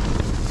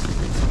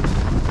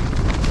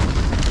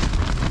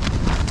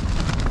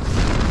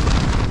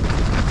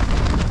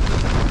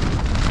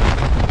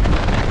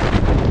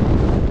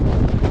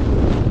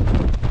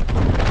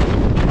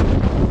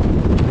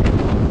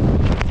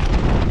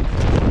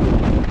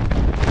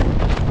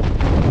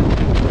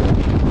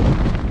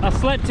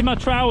 Slept in my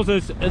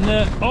trousers,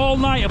 and all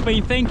night I've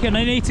been thinking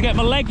I need to get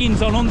my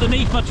leggings on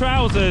underneath my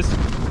trousers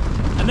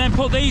and then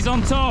put these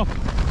on top.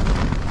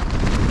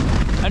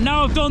 And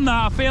now I've done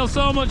that, I feel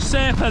so much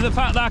safer, the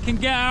fact that I can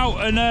get out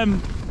and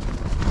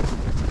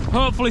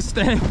hopefully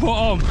stay put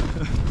on.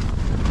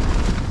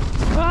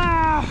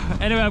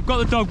 Anyway, I've got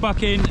the dog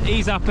back in,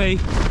 he's happy.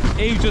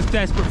 He was just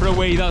desperate for a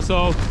wee, that's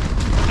all,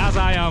 as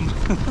I am.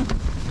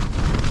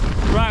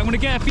 Right, I'm going to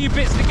get a few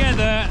bits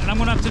together and I'm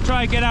going to have to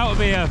try and get out of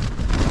here.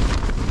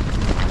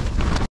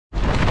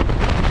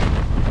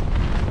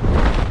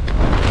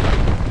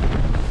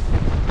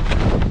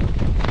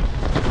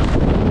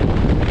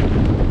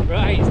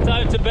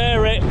 To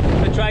bear it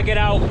and try and get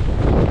out.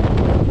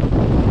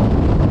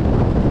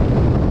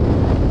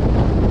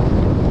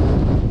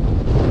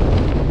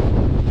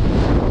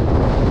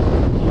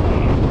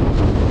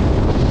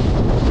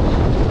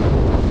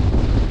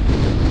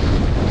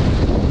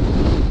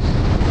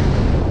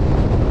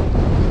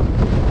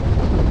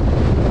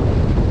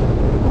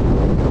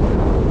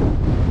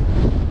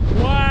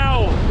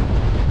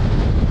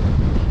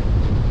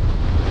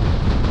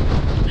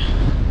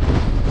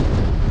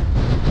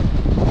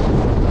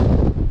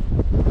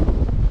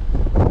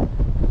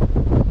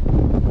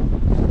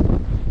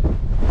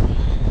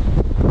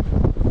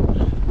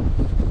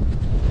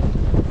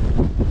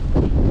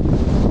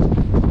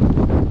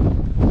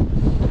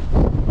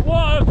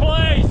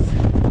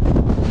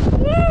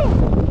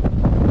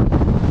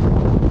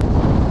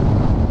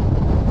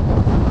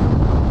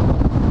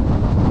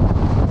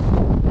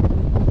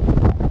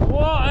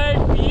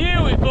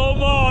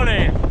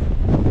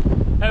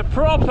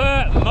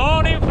 Proper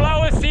morning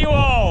flowers to you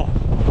all.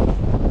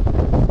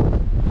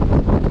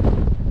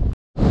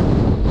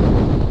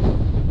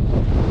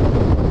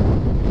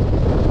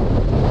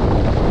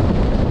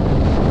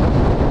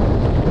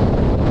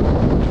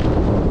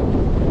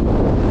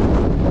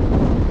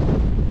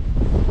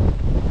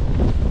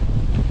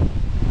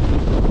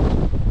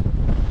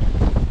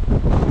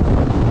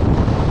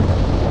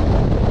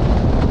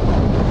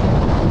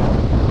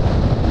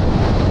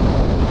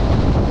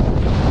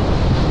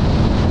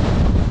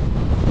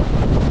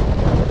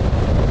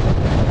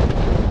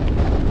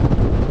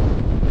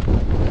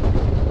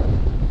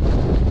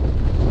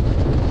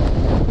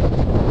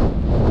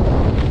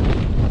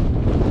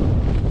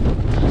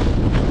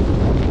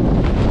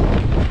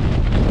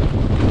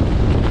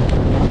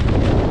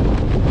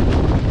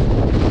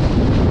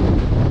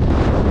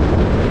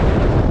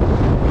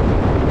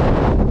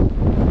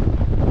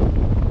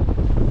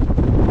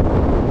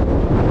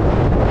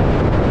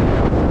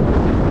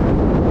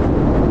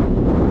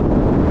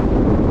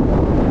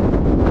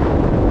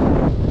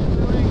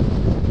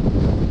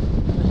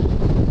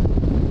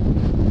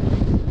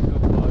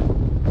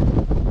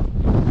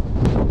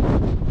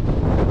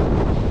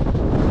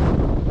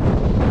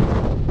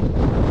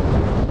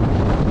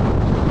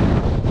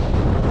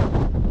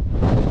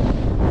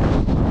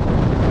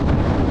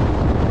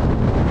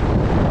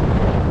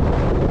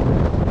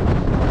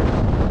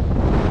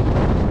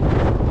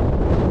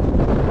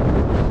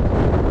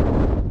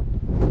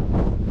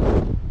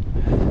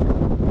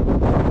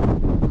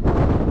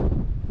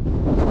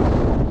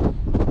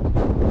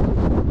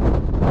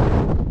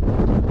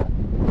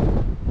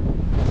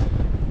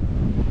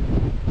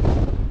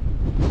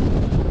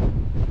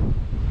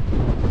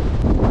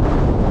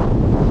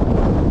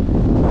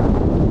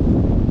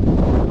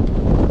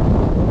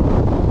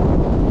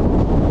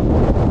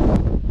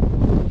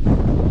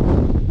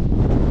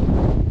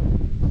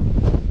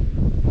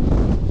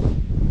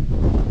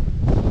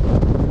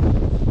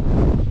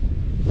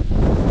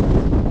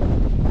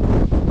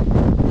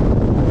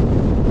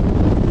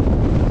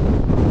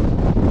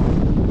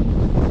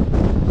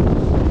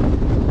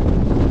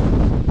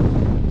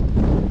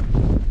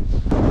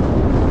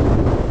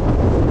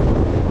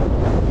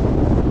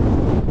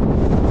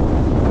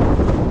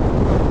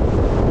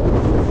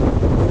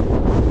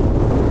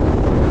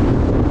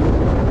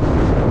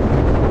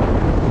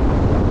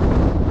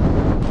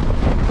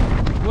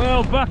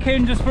 back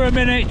in just for a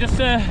minute, just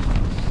to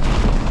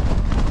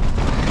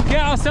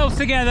get ourselves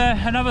together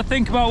and have a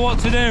think about what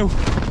to do.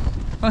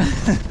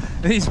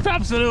 It's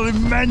absolutely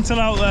mental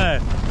out there.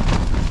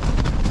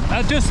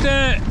 I just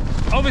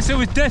obviously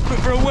was desperate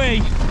for a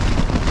wee,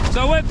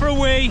 so I went for a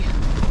wee.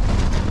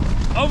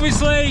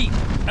 Obviously,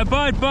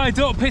 abide by,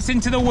 don't piss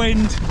into the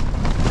wind,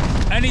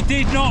 and it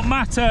did not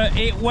matter,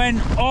 it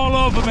went all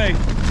over me.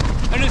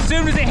 And as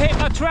soon as it hit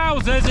my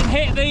trousers and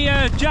hit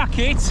the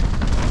jacket,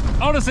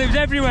 honestly, it was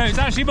everywhere. It's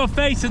actually my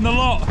face and the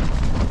lot.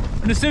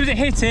 And as soon as it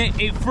hit it,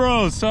 it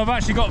froze. So I've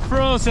actually got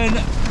frozen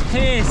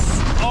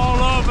piss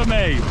all over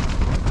me.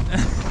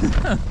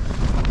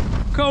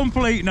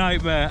 Complete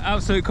nightmare,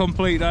 absolute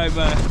complete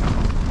nightmare.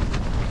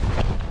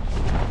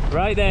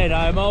 Right then,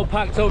 I'm all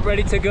packed up,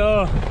 ready to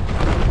go.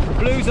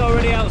 Blue's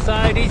already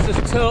outside, he's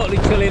just totally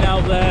chilling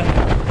out there,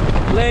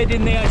 laid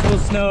in the actual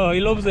snow. He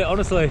loves it,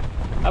 honestly.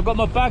 I've got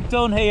my bag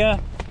done here,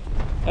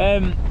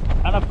 and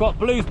I've got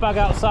Blue's bag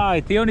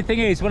outside. The only thing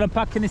is, when I'm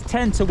packing this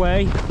tent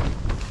away,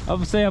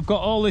 obviously I've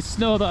got all this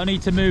snow that I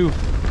need to move.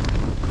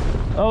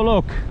 Oh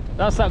look,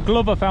 that's that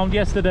glove I found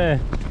yesterday.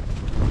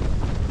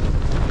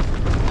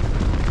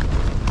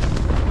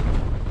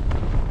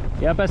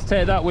 Yeah, I best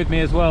take that with me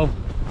as well.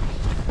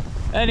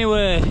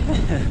 Anyway,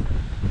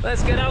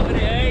 let's get out of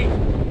it,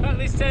 eh? Pack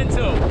this tent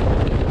up.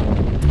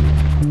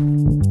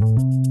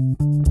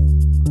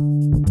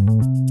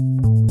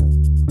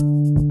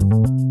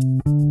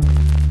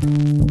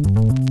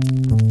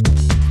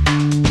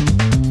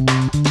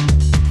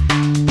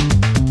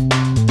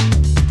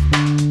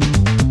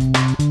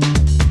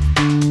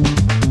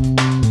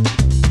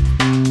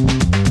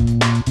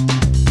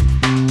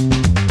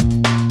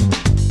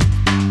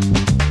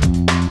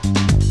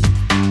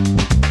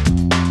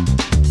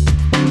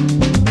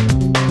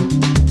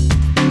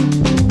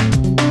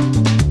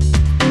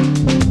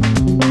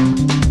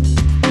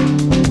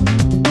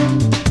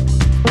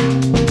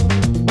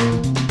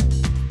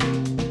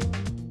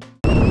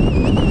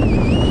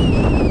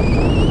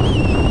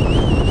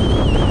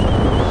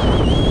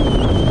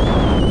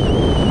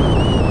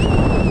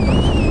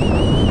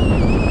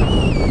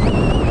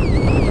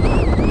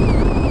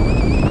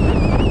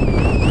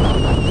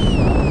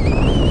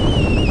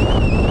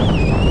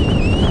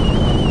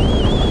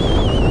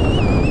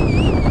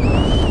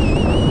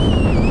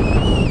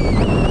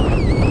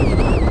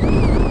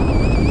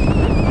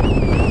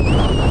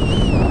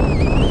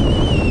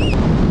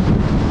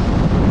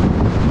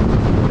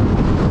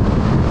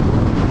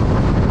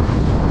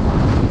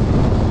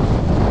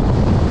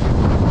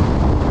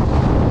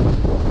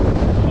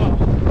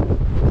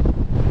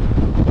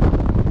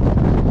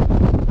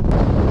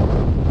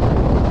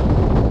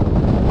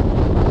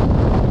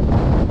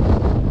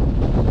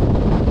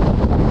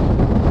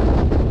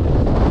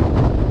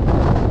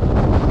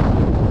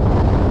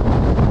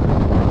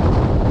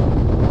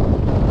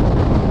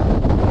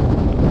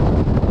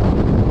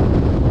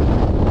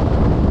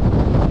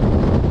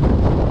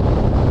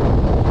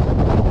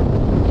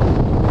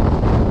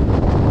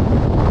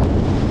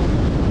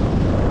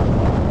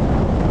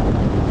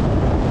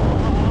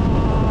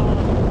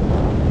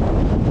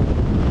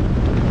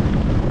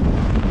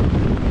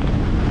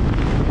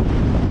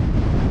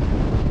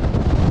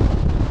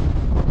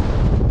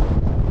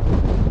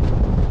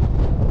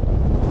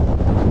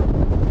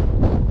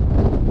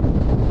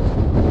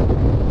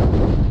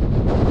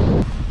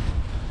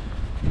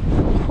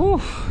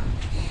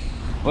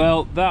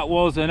 Well, that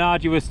was an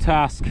arduous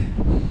task.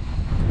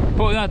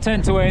 Putting that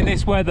tent away in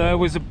this weather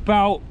was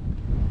about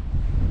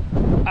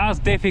as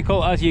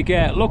difficult as you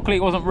get. Luckily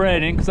it wasn't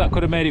raining, because that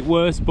could have made it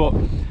worse, but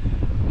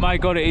my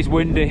god, it is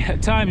windy.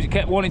 At times it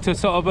kept wanting to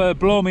sort of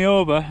blow me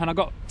over, and I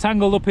got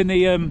tangled up in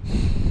the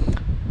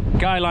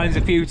guy lines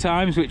a few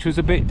times, which was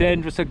a bit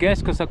dangerous, I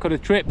guess, because I could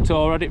have tripped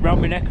or had it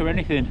round my neck or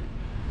anything.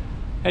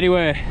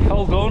 Anyway,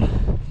 all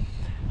done.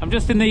 I'm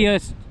just in the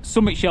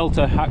summit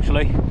shelter,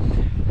 actually,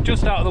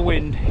 just out of the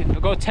wind. If I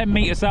go 10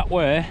 metres that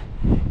way,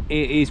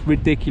 it is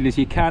ridiculous.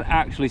 You can't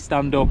actually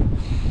stand up.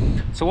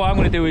 So what I'm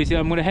going to do is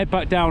I'm going to head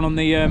back down on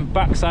the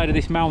back side of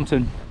this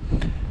mountain,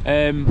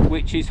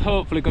 which is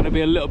hopefully going to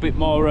be a little bit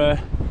more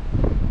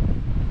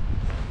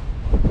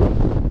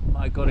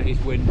my god, it is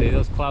windy.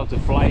 Those clouds are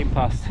flying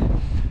past.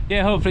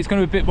 Yeah, hopefully it's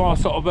going to be a bit more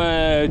sort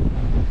of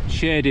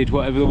shaded,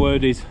 whatever the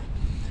word is.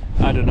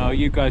 I don't know,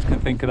 you guys can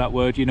think of that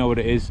word, you know what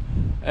it is.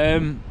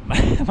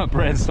 My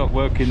brain stopped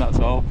working, that's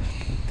all.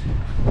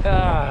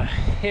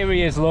 Here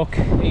he is, look,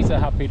 he's a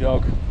happy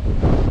dog.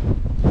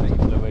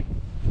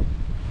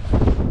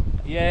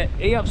 Yeah,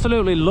 he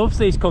absolutely loves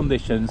these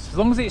conditions, as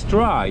long as it's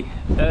dry.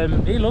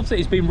 He loves it.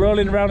 He's been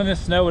rolling around in the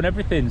snow and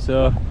everything,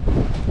 so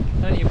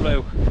aren't you,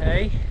 Blue?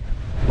 Hey?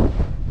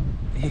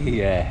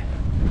 Yeah.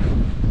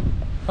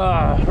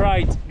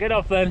 Right, get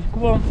off then,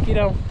 come on, get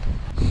on.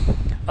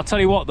 I'll tell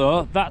you what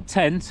though, that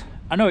tent,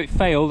 I know it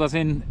failed, as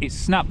in it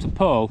snapped a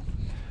pole,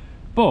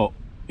 but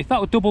if that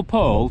were double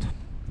poled,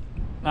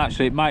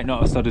 actually it might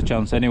not have stood a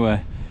chance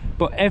anyway,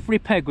 but every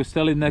peg was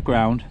still in the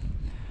ground.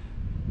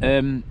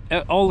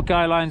 All the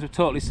guy lines were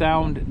totally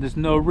sound. There's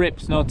no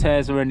rips, no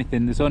tears or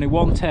anything. There's only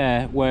one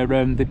tear where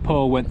the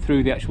pole went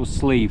through the actual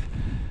sleeve,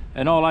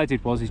 and all I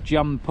did was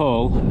jam the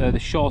pole, the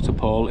shorter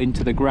pole,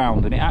 into the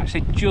ground, and it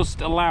actually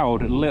just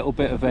allowed a little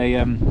bit of a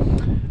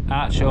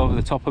arch over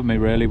the top of me,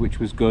 really, which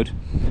was good.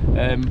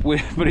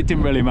 But it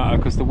didn't really matter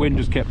because the wind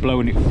just kept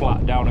blowing it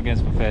flat down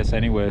against my face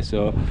anyway.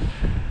 So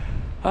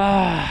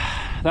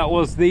that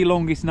was the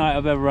longest night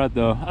I've ever had,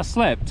 though. I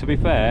slept, to be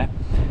fair,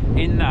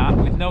 in that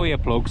with no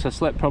earplugs. I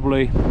slept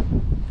probably,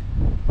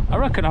 I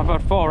reckon I've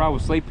had 4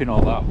 hours sleeping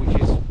all that,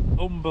 which is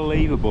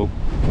unbelievable.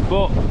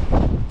 But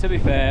to be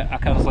fair, I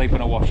can sleep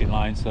on a washing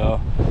line,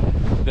 so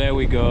there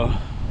we go.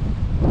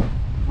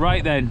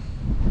 Right then,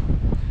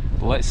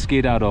 let's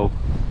skedaddle.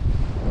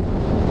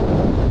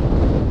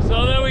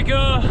 So there we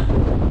go.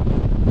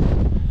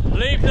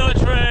 Leave no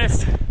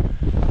trace.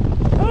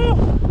 Woo!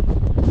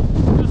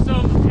 Just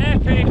some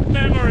epic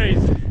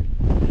memories.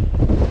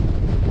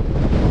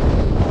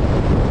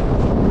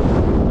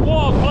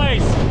 What a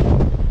place.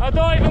 I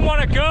don't even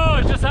want to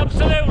go. Just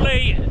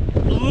absolutely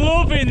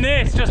loving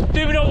this. Just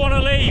do not want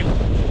to leave.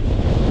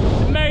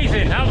 It's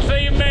amazing.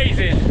 Absolutely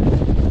amazing.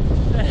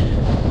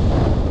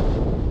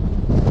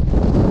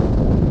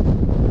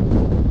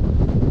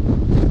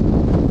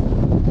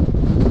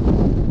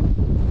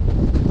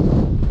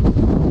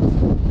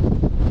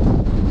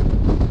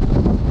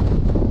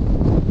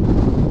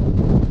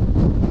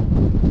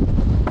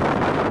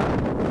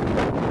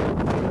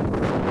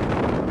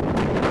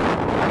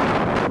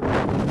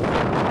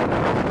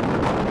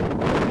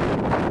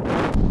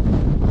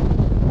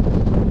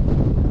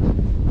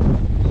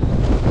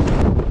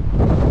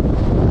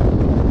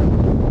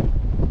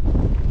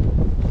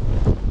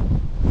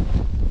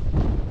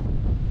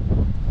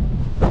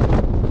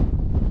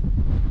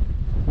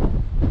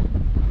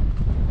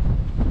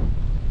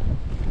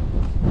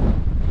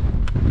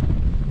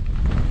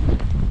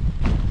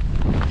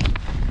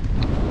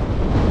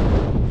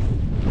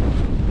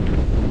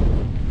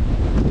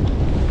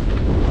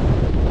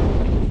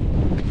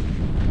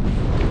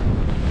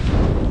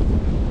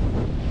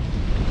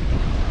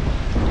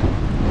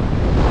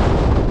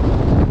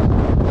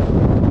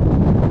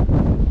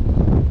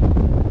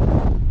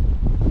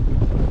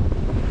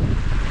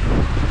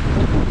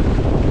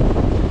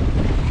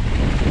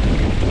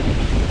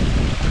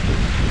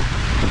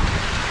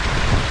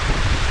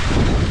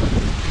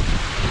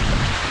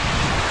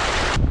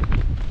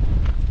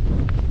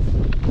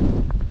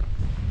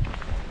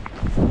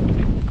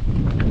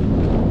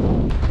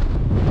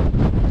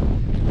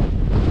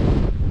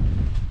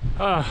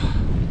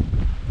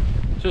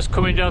 Just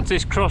coming down to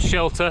this cross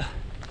shelter.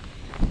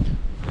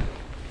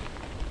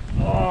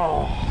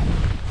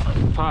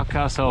 Park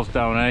ourselves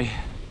down, eh?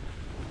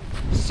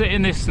 Sit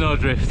in this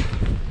snowdrift.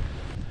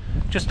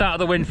 Just out of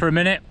the wind for a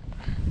minute.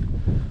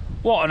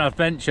 What an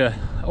adventure.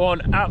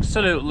 What an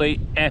absolutely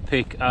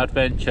epic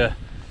adventure.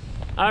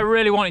 I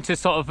really wanted to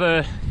sort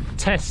of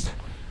test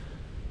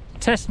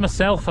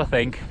myself, I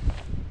think.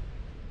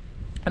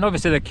 And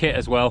obviously the kit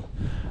as well.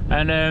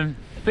 And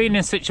being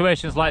in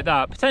situations like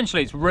that,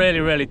 potentially it's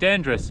really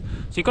dangerous,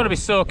 so you've got to be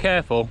so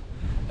careful.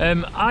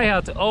 I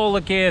had all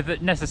the gear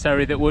that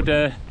necessary that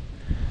would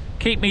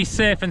keep me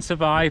safe and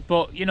survive,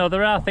 but you know,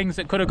 there are things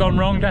that could have gone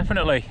wrong,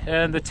 definitely.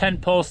 The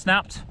tent pole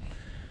snapped.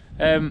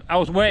 I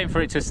was waiting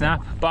for it to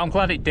snap, but I'm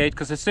glad it did,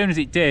 because as soon as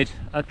it did,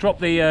 I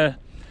dropped the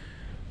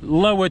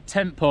lowered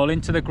tent pole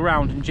into the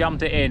ground and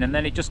jammed it in, and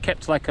then it just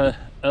kept like a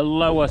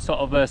lower sort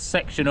of a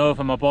section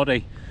over my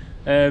body,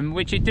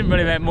 which it didn't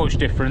really make much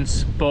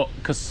difference, but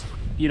because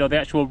you know the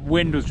actual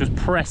wind was just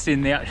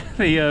pressing the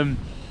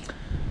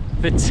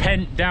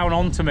tent down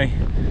onto me.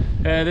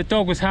 The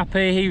dog was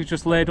happy. He was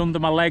just laid under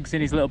my legs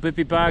in his little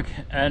bivvy bag,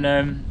 and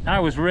I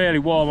was really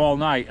warm all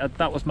night.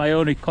 That was my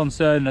only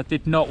concern. I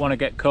did not want to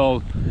get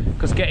cold,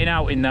 because getting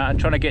out in that and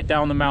trying to get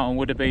down the mountain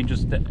would have been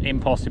just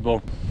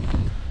impossible.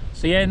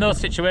 So yeah, in those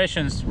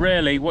situations,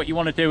 really what you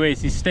want to do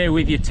is stay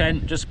with your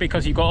tent, just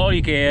because you've got all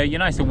your gear, you're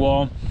nice and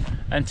warm.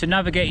 And to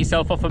navigate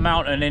yourself off a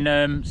mountain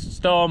in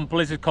storm,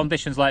 blizzard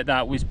conditions like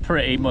that was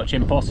pretty much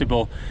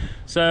impossible.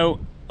 So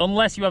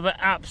unless you have an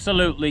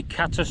absolutely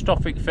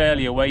catastrophic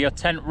failure where your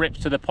tent rips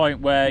to the point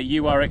where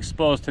you are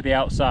exposed to the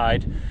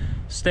outside,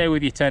 stay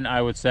with your tent,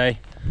 I would say.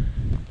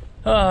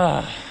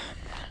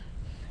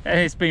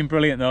 It's been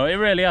brilliant though, it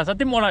really has. I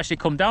didn't want to actually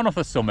come down off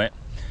the summit.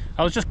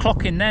 I was just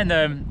clocking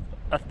then,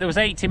 there was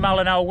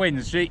 80-mile-an-hour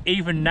winds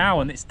even now,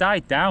 and it's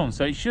died down,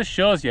 so it just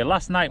shows you.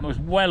 Last night was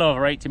well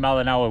over 80 mile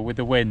an hour with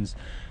the winds.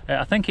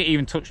 I think it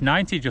even touched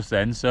 90 just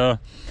then, so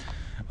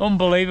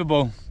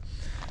unbelievable.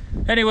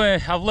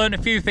 Anyway, I've learned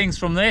a few things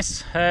from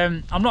this.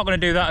 I'm not going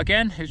to do that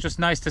again. It's just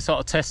nice to sort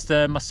of test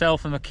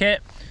myself and the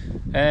kit.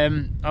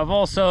 I've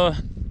also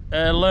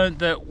learned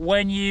that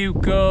when you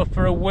go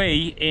for a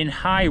wee in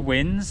high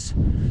winds,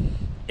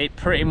 it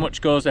pretty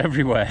much goes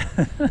everywhere.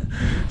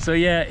 So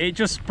yeah, it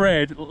just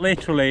sprayed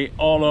literally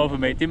all over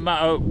me. It didn't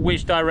matter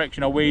which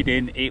direction I weed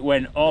in, it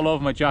went all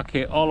over my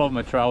jacket, all over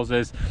my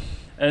trousers.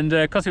 and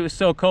because it was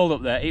so cold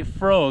up there, it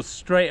froze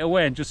straight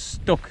away and just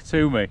stuck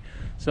to me.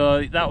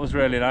 So that was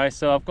really nice.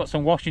 So I've got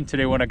some washing to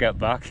do when I get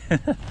back.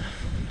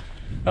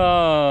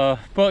 Oh,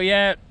 but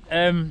yeah,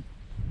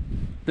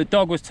 the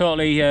dog was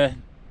totally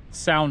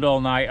sound all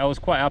night. I was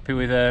quite happy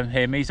with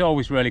him. He's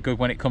always really good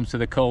when it comes to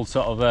the cold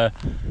sort of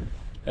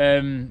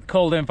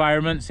cold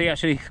environments. He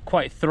actually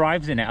quite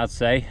thrives in it, I'd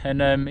say,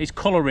 and his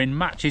colouring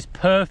matches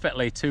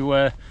perfectly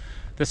to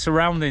the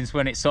surroundings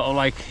when it's sort of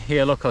like,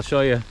 here, look, I'll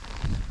show you.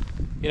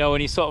 You know,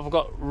 when you sort of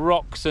got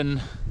rocks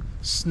and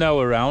snow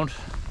around,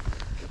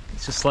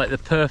 it's just like the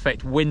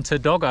perfect winter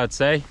dog, I'd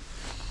say.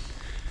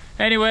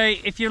 Anyway,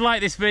 if you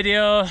like this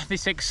video,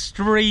 this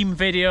extreme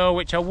video,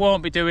 which I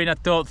won't be doing, I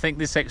don't think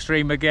this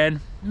extreme again.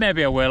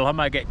 Maybe I will, I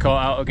might get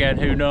caught out again,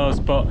 who knows,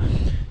 but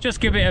just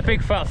give it a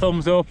big fat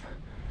thumbs up.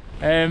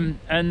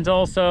 And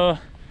also,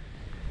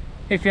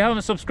 if you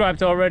haven't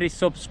subscribed already,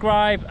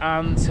 subscribe,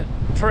 and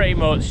pretty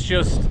much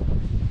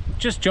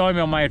just join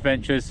me on my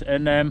adventures,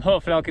 and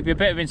hopefully I'll give you a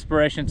bit of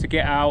inspiration to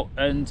get out,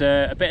 and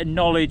a bit of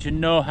knowledge and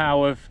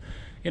know-how of,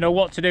 you know,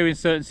 what to do in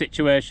certain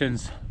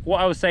situations. What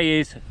I would say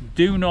is,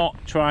 do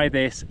not try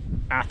this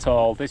at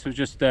all. This was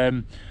just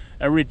a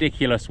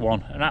ridiculous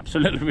one, an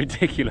absolutely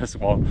ridiculous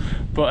one.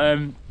 But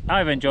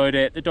I've enjoyed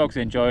it, the dog's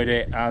enjoyed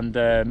it,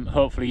 and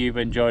hopefully you've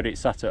enjoyed it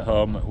sat at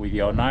home with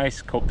your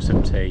nice cups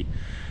of tea.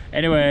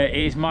 Anyway,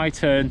 it is my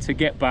turn to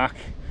get back,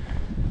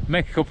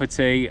 make a cup of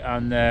tea,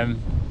 and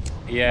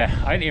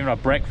yeah, I didn't even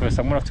have breakfast.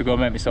 I'm gonna have to go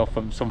make myself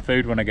some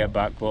food when I get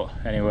back. But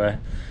anyway,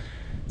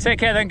 take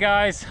care then,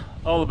 guys.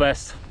 All the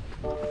best.